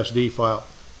a PSD file.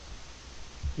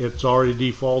 It's already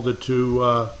defaulted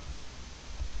to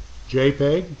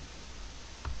JPEG.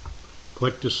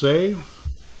 Click to save.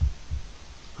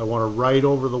 I want to write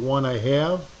over the one I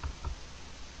have.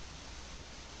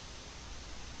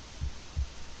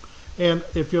 And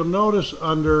if you'll notice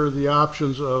under the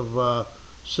options of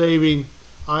saving,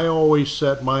 I always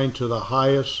set mine to the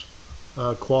highest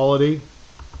quality,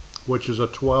 which is a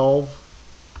 12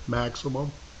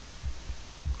 maximum,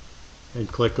 and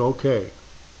click OK.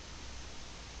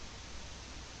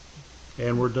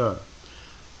 And we're done.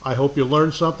 I hope you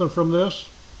learned something from this.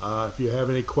 If you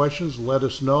have any questions, let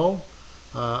us know.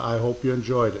 I hope you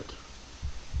enjoyed it.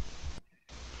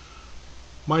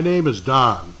 My name is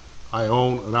Don. I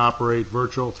own and operate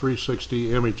Virtual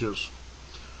 360 Images.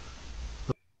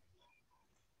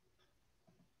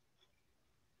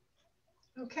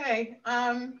 Okay,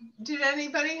 did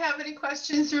anybody have any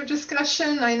questions or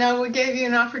discussion? I know we gave you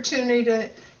an opportunity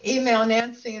to email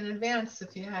Nancy in advance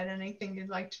if you had anything you'd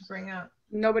like to bring up.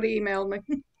 Nobody emailed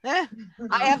me. I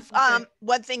have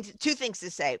two things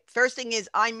to say. First thing is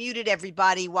I muted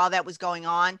everybody while that was going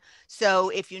on. So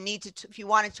if you need to, if you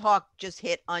want to talk, just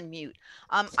hit unmute.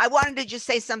 I wanted to just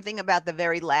say something about the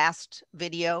very last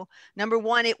video. Number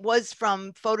one, it was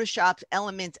from Photoshop's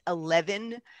Element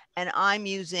 11, and I'm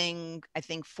using, I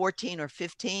think, 14 or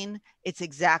 15. It's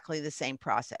exactly the same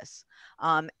process.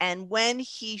 And when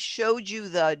he showed you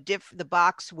the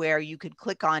box where you could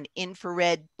click on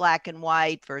infrared black and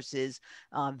white versus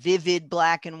vivid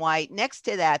black and white, next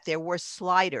to that, there were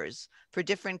sliders for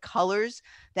different colors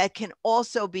that can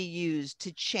also be used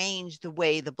to change the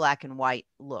way the black and white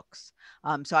looks.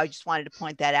 So I just wanted to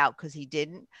point that out because he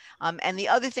didn't. And the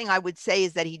other thing I would say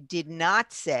is that he did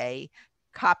not say,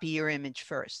 copy your image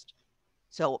first.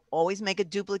 So always make a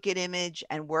duplicate image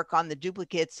and work on the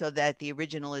duplicate so that the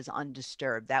original is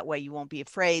undisturbed. That way you won't be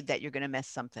afraid that you're going to mess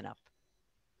something up.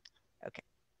 Okay.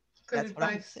 Good That's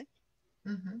advice.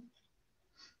 what I'm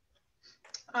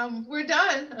saying. We're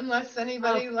done unless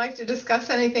anybody would like to discuss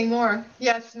anything more.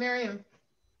 Yes, Miriam.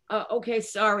 Okay,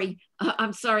 sorry.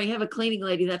 I'm sorry. I have a cleaning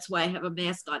lady. That's why I have a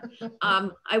mask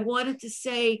on. I wanted to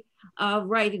say,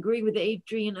 right, agree with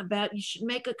Adrian about you should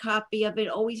make a copy of it.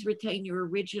 Always retain your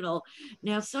original.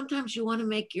 Now, sometimes you want to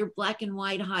make your black and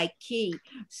white high key.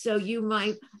 So you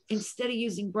might, instead of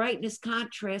using brightness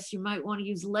contrast, you might want to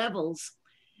use levels.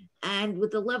 And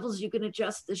with the levels, you can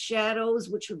adjust the shadows,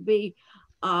 which would be,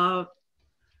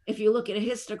 if you look at a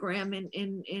histogram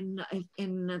in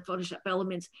Photoshop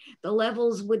Elements, the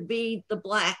levels would be the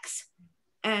blacks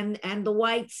and the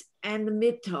whites and the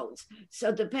midtones.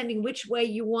 So depending which way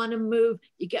you want to move,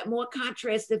 you get more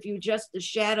contrast if you adjust the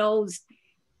shadows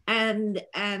and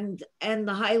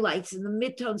the highlights, and the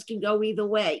midtones can go either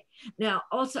way. Now,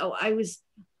 also, I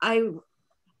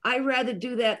rather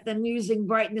do that than using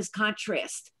brightness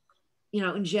contrast, you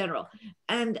know, in general.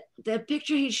 And the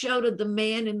picture he showed of the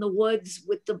man in the woods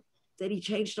with that he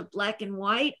changed to black and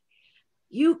white,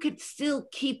 you could still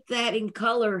keep that in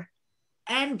color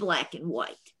and black and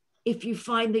white if you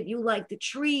find that you like the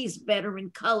trees better in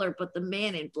color, but the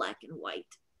man in black and white.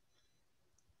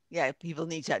 Yeah, people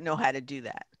need to know how to do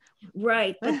that.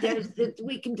 Right, but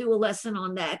we can do a lesson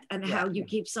on that and how you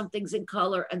keep some things in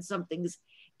color and some things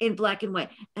in black and white.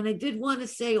 And I did want to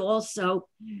say also,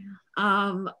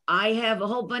 I have a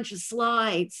whole bunch of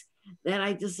slides that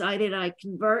I decided I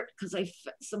convert because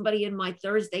somebody in my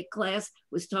Thursday class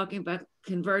was talking about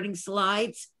converting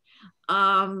slides.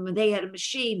 They had a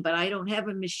machine, but I don't have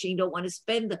a machine, don't want to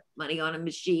spend the money on a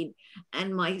machine.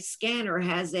 And my scanner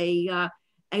has a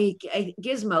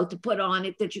gizmo to put on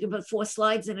it that you can put 4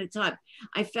 slides in at a time.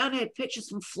 I found I had pictures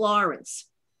from Florence,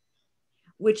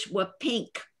 which were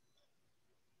pink,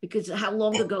 because of how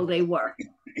long ago they were,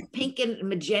 pink and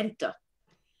magenta.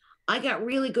 I got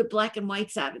really good black and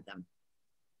whites out of them.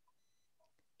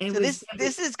 And so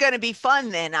this is going to be fun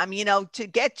then. You know, to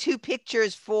get 2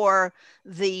 pictures for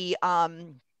the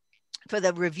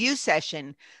review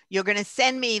session, you're going to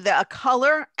send me a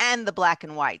color and the black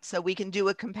and white so we can do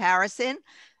a comparison.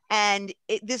 And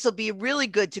this will be really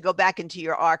good to go back into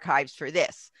your archives for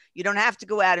this. You don't have to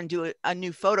go out and do a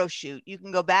new photo shoot. You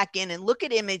can go back in and look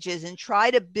at images and try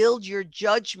to build your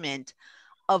judgment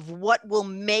of what will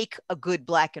make a good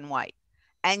black and white.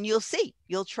 And you'll see,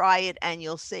 you'll try it and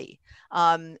you'll see.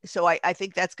 So I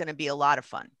think that's going to be a lot of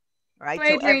fun. Right.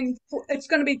 So Adrian, it's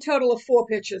going to be total of 4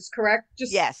 pictures, correct?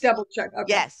 Just double check. Okay.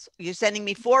 Yes. You're sending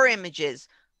me 4 images,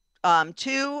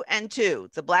 2 and 2,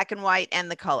 the black and white and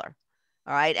the color.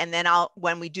 All right. And then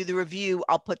when we do the review,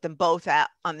 I'll put them both out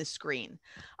on the screen.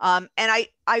 And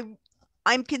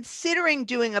I'm considering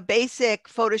doing a basic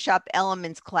Photoshop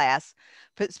Elements class,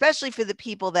 especially for the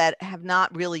people that have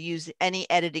not really used any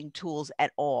editing tools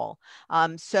at all.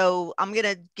 So I'm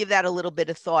going to give that a little bit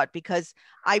of thought because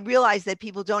I realize that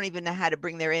people don't even know how to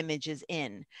bring their images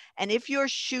in. And if you're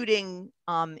shooting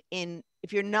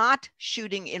if you're not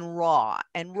shooting in RAW,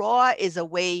 and RAW is a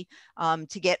way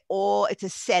to get it's a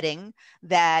setting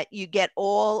that you get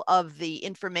all of the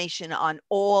information on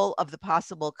all of the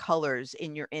possible colors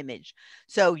in your image,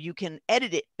 so you can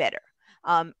edit it better.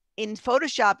 In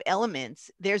Photoshop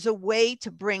Elements, there's a way to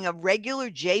bring a regular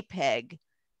JPEG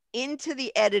into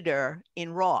the editor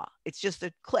in RAW. It's just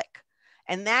a click.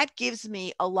 And that gives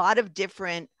me a lot of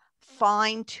different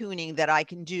fine tuning that I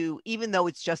can do, even though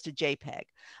it's just a JPEG.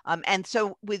 And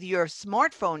so with your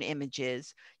smartphone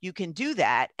images, you can do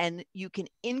that and you can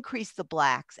increase the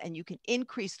blacks and you can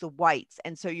increase the whites.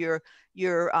 And so your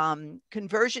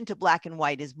conversion to black and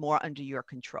white is more under your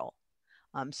control.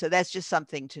 So that's just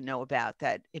something to know about,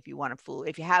 that if you want to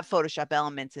if you have Photoshop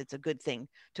Elements, it's a good thing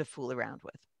to fool around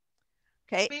with.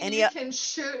 Okay. You can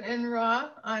shoot in RAW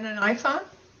on an iPhone?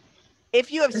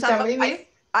 if you have Is that what you mean?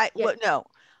 No,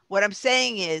 what I'm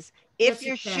saying is, if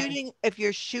Yes,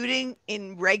 you're shooting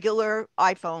in regular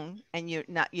iPhone and you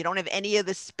don't have any of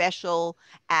the special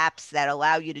apps that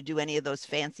allow you to do any of those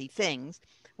fancy things,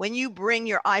 when you bring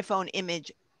your iPhone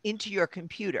image into your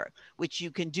computer, which you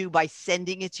can do by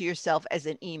sending it to yourself as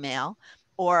an email,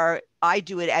 or I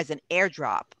do it as an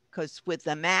AirDrop, because with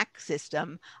the Mac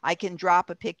system, I can drop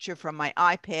a picture from my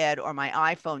iPad or my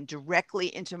iPhone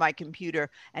directly into my computer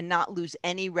and not lose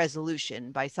any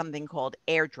resolution by something called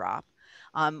AirDrop.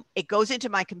 It goes into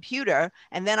my computer,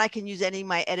 and then I can use any of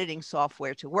my editing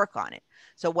software to work on it.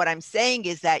 So what I'm saying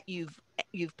is that you've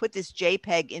put this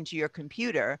JPEG into your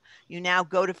computer. You now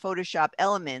go to Photoshop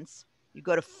Elements, you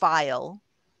go to File,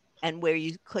 and where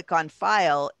you click on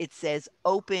File, it says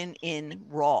Open in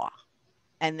RAW.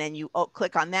 And then you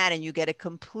click on that, and you get a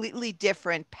completely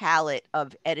different palette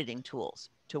of editing tools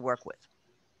to work with,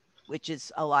 which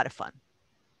is a lot of fun.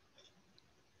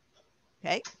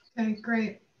 Okay. Okay,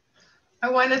 great. I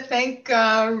want to thank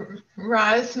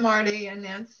Roz, Marty, and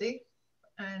Nancy,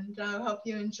 and hope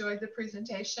you enjoyed the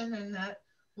presentation and that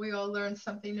we all learned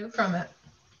something new from it.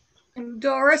 And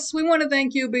Doris, we want to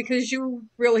thank you because you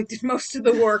really did most of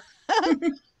the work.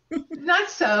 Not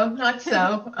so.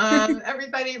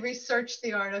 Everybody researched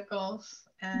the articles,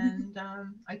 and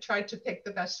I tried to pick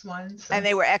the best ones. And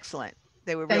they were excellent.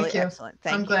 They were really excellent.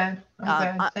 Thank you. I'm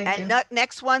glad. Thank you. And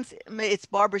next one's, it's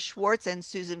Barbara Schwartz and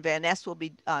Susan Van Ness will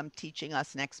be teaching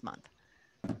us next month.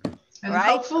 And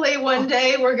hopefully one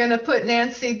day we're going to put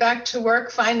Nancy back to work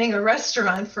finding a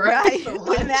restaurant for us.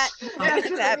 Wouldn't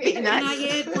that be nice? Can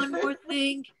I add one more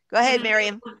thing? Go ahead,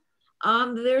 Miriam.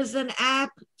 There's an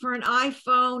app for an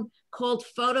iPhone called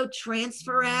Photo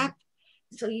Transfer app.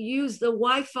 So you use the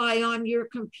Wi-Fi on your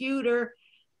computer,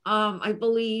 I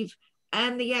believe,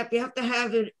 and the app, you have to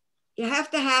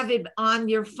have it on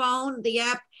your phone, the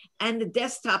app, and the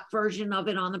desktop version of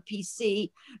it on a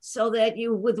PC, so that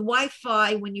you, with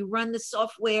Wi-Fi, when you run the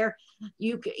software,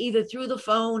 you can either through the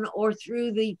phone or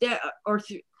through the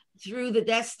through the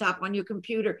desktop on your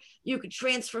computer, you could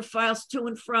transfer files to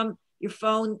and from your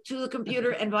phone to the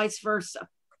computer and vice versa.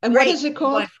 And what is it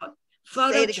called?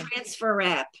 Photo Transfer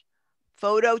app.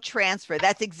 Photo transfer.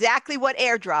 That's exactly what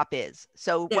AirDrop is.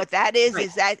 So what that is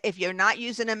that if you're not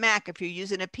using a Mac, if you're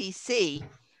using a PC,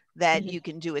 that you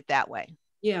can do it that way.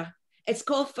 Yeah, it's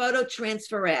called Photo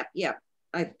Transfer app. Yeah,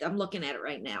 I'm looking at it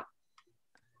right now.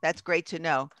 That's great to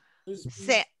know. And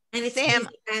it's Sam,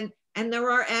 and there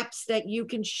are apps that you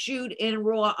can shoot in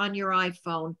RAW on your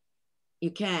iPhone. You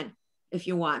can, if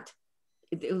you want.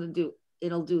 It'll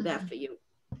do that for you.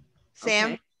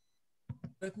 Sam. Okay.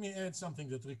 Let me add something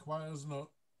that requires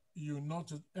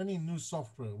any new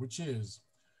software, which is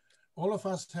all of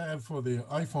us have for the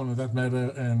iPhone, for that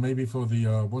matter, and maybe for the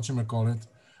whatchamacallit,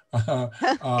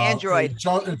 Android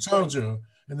a charger.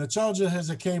 And the charger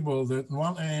has a cable that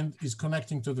one end is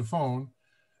connecting to the phone,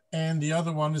 and the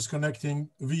other one is connecting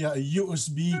via a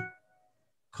USB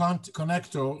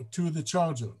connector to the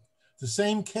charger. The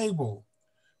same cable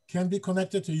can be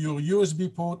connected to your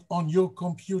USB port on your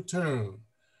computer.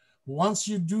 Once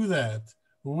you do that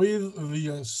with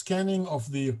the scanning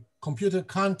of the computer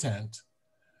content,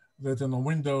 that on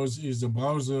Windows is the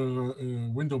browser,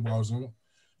 window browser,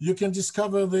 you can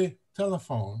discover the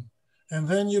telephone, and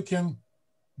then you can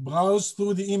browse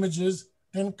through the images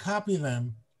and copy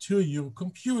them to your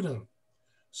computer.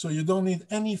 So you don't need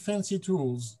any fancy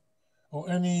tools or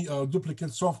any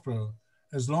duplicate software,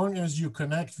 as long as you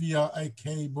connect via a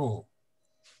cable.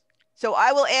 So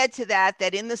I will add to that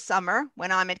in the summer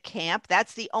when I'm at camp,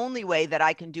 that's the only way that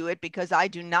I can do it, because I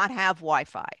do not have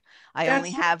Wi-Fi. I only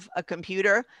have a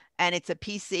computer, and it's a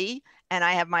PC, and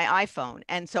I have my iPhone.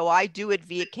 And so I do it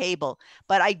via cable.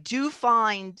 But I do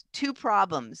find two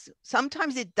problems.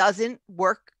 Sometimes it doesn't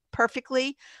work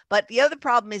perfectly, but the other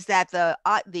problem is that the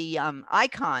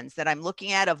icons that I'm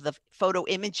looking at of the photo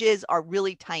images are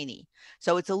really tiny.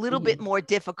 So it's a little bit more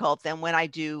difficult than when I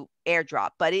do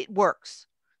AirDrop, but it works.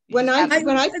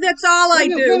 That's all I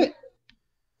do.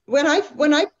 When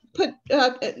I put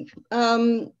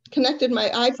connected my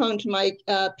iPhone to my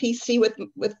PC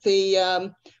with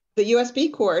the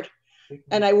USB cord,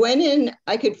 and I went in,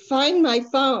 I could find my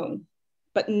phone,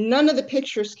 but none of the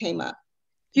pictures came up.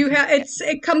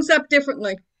 It comes up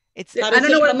differently. I don't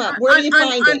know what come up. Where do you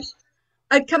find it?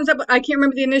 It comes up. I can't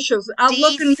remember the initials.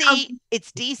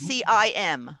 It's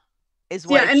DCIM. Is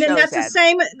what and then that's the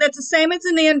same. That's the same as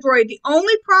an Android. The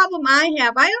only problem I don't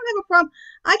have a problem.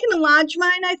 I can enlarge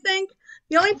mine, I think.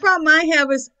 The only problem I have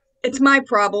it's my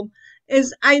problem,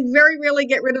 is I very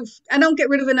rarely I don't get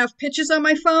rid of enough pictures on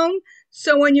my phone.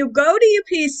 So when you go to your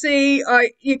PC or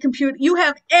your computer, you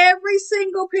have every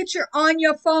single picture on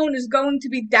your phone is going to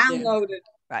be downloaded.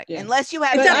 Right. Yeah. Unless you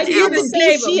have. But I did the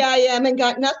save 'em. PCIM and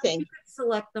got nothing.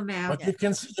 Select them out. But you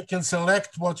can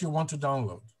select what you want to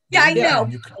download. Yeah, I Yeah. know.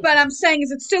 You can- But I'm saying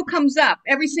is it still comes up.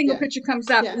 Every single Yeah. picture comes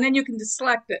up, Yeah. and then you can just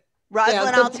select it. Rosalind,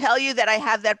 the- I'll tell you that I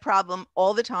have that problem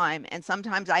all the time, and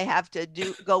sometimes I have to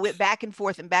go back and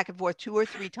forth 2 or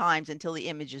 3 times until the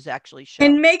image is actually shown.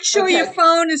 And make sure your Okay.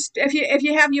 phone is if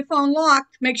you have your phone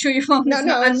locked, make sure your phone No, is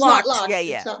no, not it's not unlocked. locked. Yeah, It's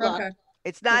yeah. not locked. Okay.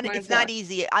 It's not mine's it's not locked.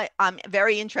 easy. I'm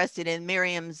very interested in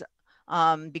Miriam's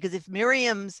because if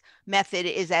Miriam's method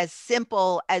is as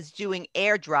simple as doing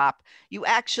AirDrop, you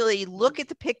actually look at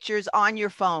the pictures on your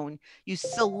phone, you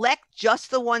select just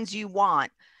the ones you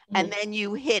want, and then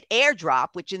you hit AirDrop,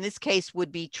 which in this case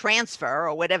would be transfer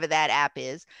or whatever that app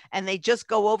is, and they just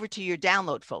go over to your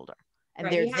download folder. And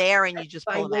Right, they're you have there to and you just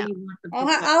specify pull them where out. you want them I'll,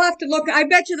 to ha- go. I'll have to look. I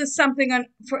bet you there's something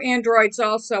for Androids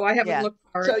also. I haven't Yeah. looked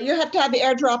for So it. you have to have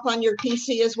AirDrop on your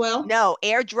PC as well? No,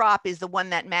 AirDrop is the one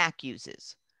that Mac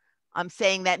uses. I'm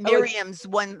saying that Oh, it's- Miriam's the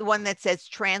one that says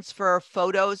transfer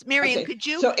photos. Miriam, Okay. could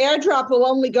you? So AirDrop will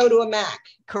only go to a Mac.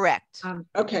 Correct.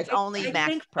 Okay. It's only I Mac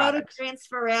think products. Photo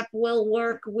Transfer app will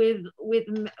work with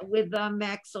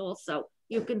Macs also.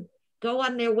 You can go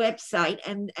on their website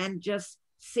and just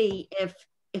see if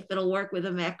it'll work with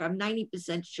a Mac. I'm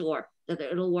 90% sure that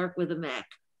it'll work with a Mac.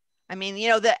 I mean, you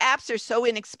know, the apps are so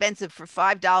inexpensive for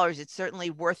 $5. It's certainly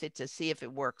worth it to see if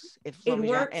it works. If as It long as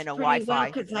you're works in a pretty well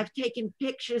Wi-Fi. because I've taken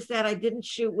pictures that I didn't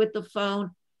shoot with the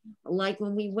phone. Like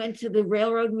when we went to the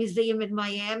Railroad Museum in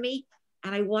Miami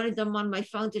and I wanted them on my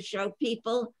phone to show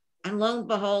people. And lo and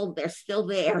behold, they're still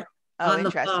there Oh, on the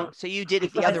interesting. phone. So you did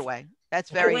it the Because other way.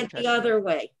 That's I very went interesting. the other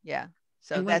way. Yeah.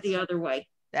 So I went that's the other way.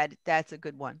 that's a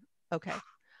good one. Okay.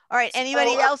 All right.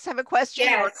 Anybody else have a question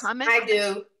or Yes, comment? I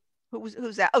do.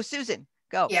 Who's that? Oh, Susan,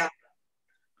 go. Yeah.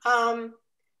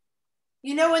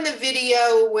 You know, in the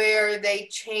video where they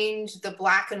changed the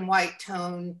black and white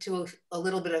tone to a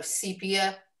little bit of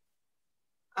sepia,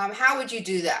 how would you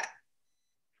do that?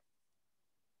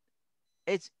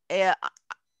 It's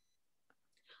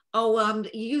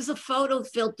use a photo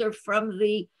filter from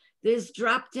there's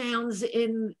drop downs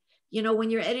in, you know, when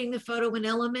you're editing the photo in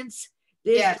Elements,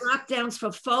 there's Yes. drop downs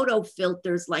for photo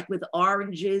filters, like with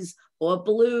oranges or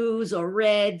blues or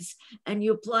reds, and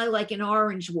you apply like an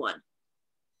orange one.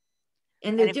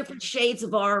 And there are different shades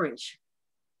of orange.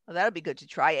 Well, that'll be good to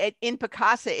try. In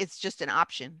Picasa, it's just an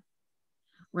option.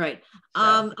 Right.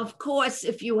 So- Of course,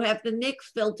 if you have the Nik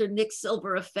filter, Nik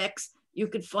Silver Effects, you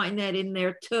could find that in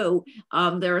there too.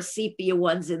 There are sepia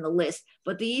ones in the list,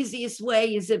 but the easiest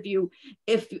way is if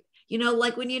you know,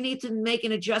 like when you need to make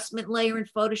an adjustment layer in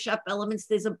Photoshop Elements,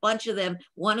 there's a bunch of them.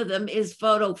 One of them is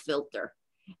photo filter,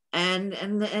 and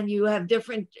you have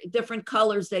different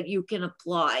colors that you can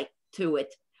apply to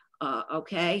it.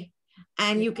 Okay,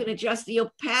 and you can adjust the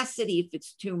opacity if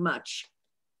it's too much.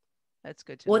 That's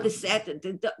good to Or know.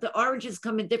 the oranges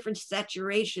come in different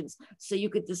saturations, so you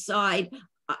could decide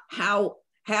how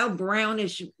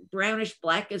brownish,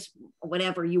 blackish,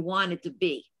 whatever you want it to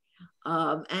be,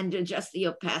 and adjust the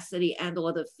opacity and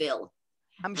or the fill.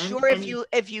 I'm sure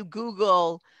if you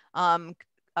Google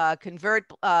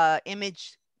convert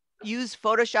image, use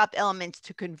Photoshop Elements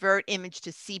to convert image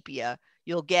to sepia,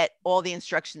 you'll get all the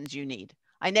instructions you need.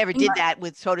 I never did that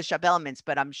with Photoshop Elements,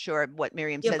 but I'm sure what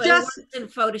Miriam Yeah, says. but it works in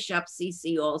Photoshop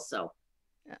CC also.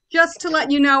 Just to let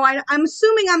you know, I'm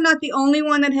assuming I'm not the only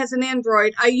one that has an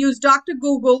Android. I use Dr.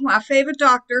 Google, our favorite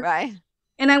doctor. Right.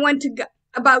 And I went to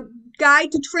about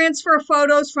guide to transfer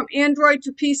photos from Android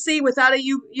to PC without a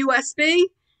USB.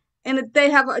 And they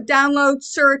have a download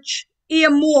search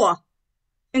More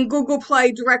in Google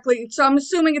Play directly. So I'm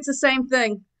assuming it's the same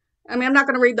thing. I mean, I'm not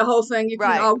going to read the whole thing. You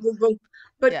can all Google.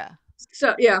 But yeah.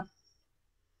 So, yeah.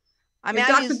 I mean,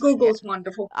 Dr. Google is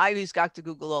wonderful. I use Dr.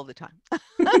 Google all the time.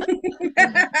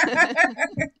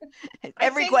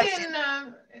 Every question.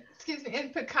 In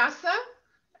Picasa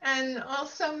and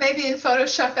also maybe in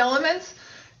Photoshop Elements,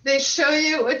 they show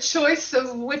you a choice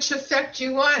of which effect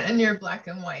you want in your black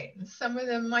and white. And some of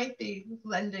them might be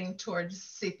lending towards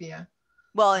sepia.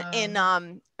 Well, in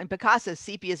Picasa,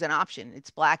 sepia is an option. It's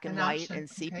black and white and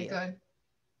sepia. Okay, good.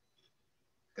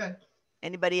 Good.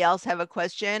 Anybody else have a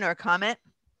question or comment?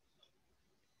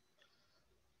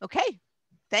 Okay,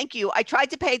 thank you. I tried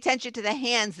to pay attention to the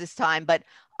hands this time, but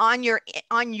on your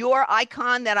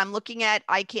icon that I'm looking at,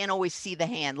 I can't always see the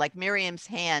hand. Like Miriam's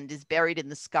hand is buried in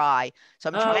the sky. So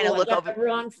I'm trying to look over.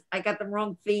 I got the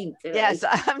wrong theme today. Yes,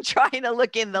 I'm trying to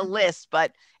look in the list,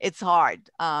 but it's hard.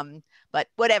 But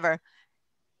whatever.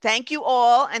 Thank you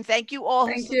all. And thank you all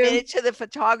who Thank you. submitted to the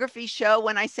photography show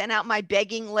when I sent out my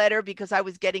begging letter because I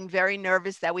was getting very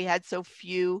nervous that we had so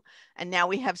few and now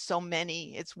we have so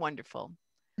many. It's wonderful.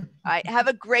 All right. Have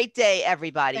a great day,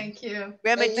 everybody. Thank you.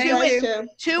 Remember,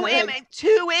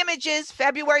 two images.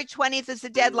 February 20th is the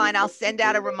deadline. I'll send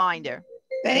out a reminder.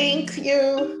 Thank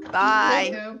you. Bye.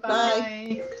 Thank you.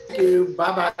 Bye. Thank you.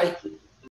 Bye-bye.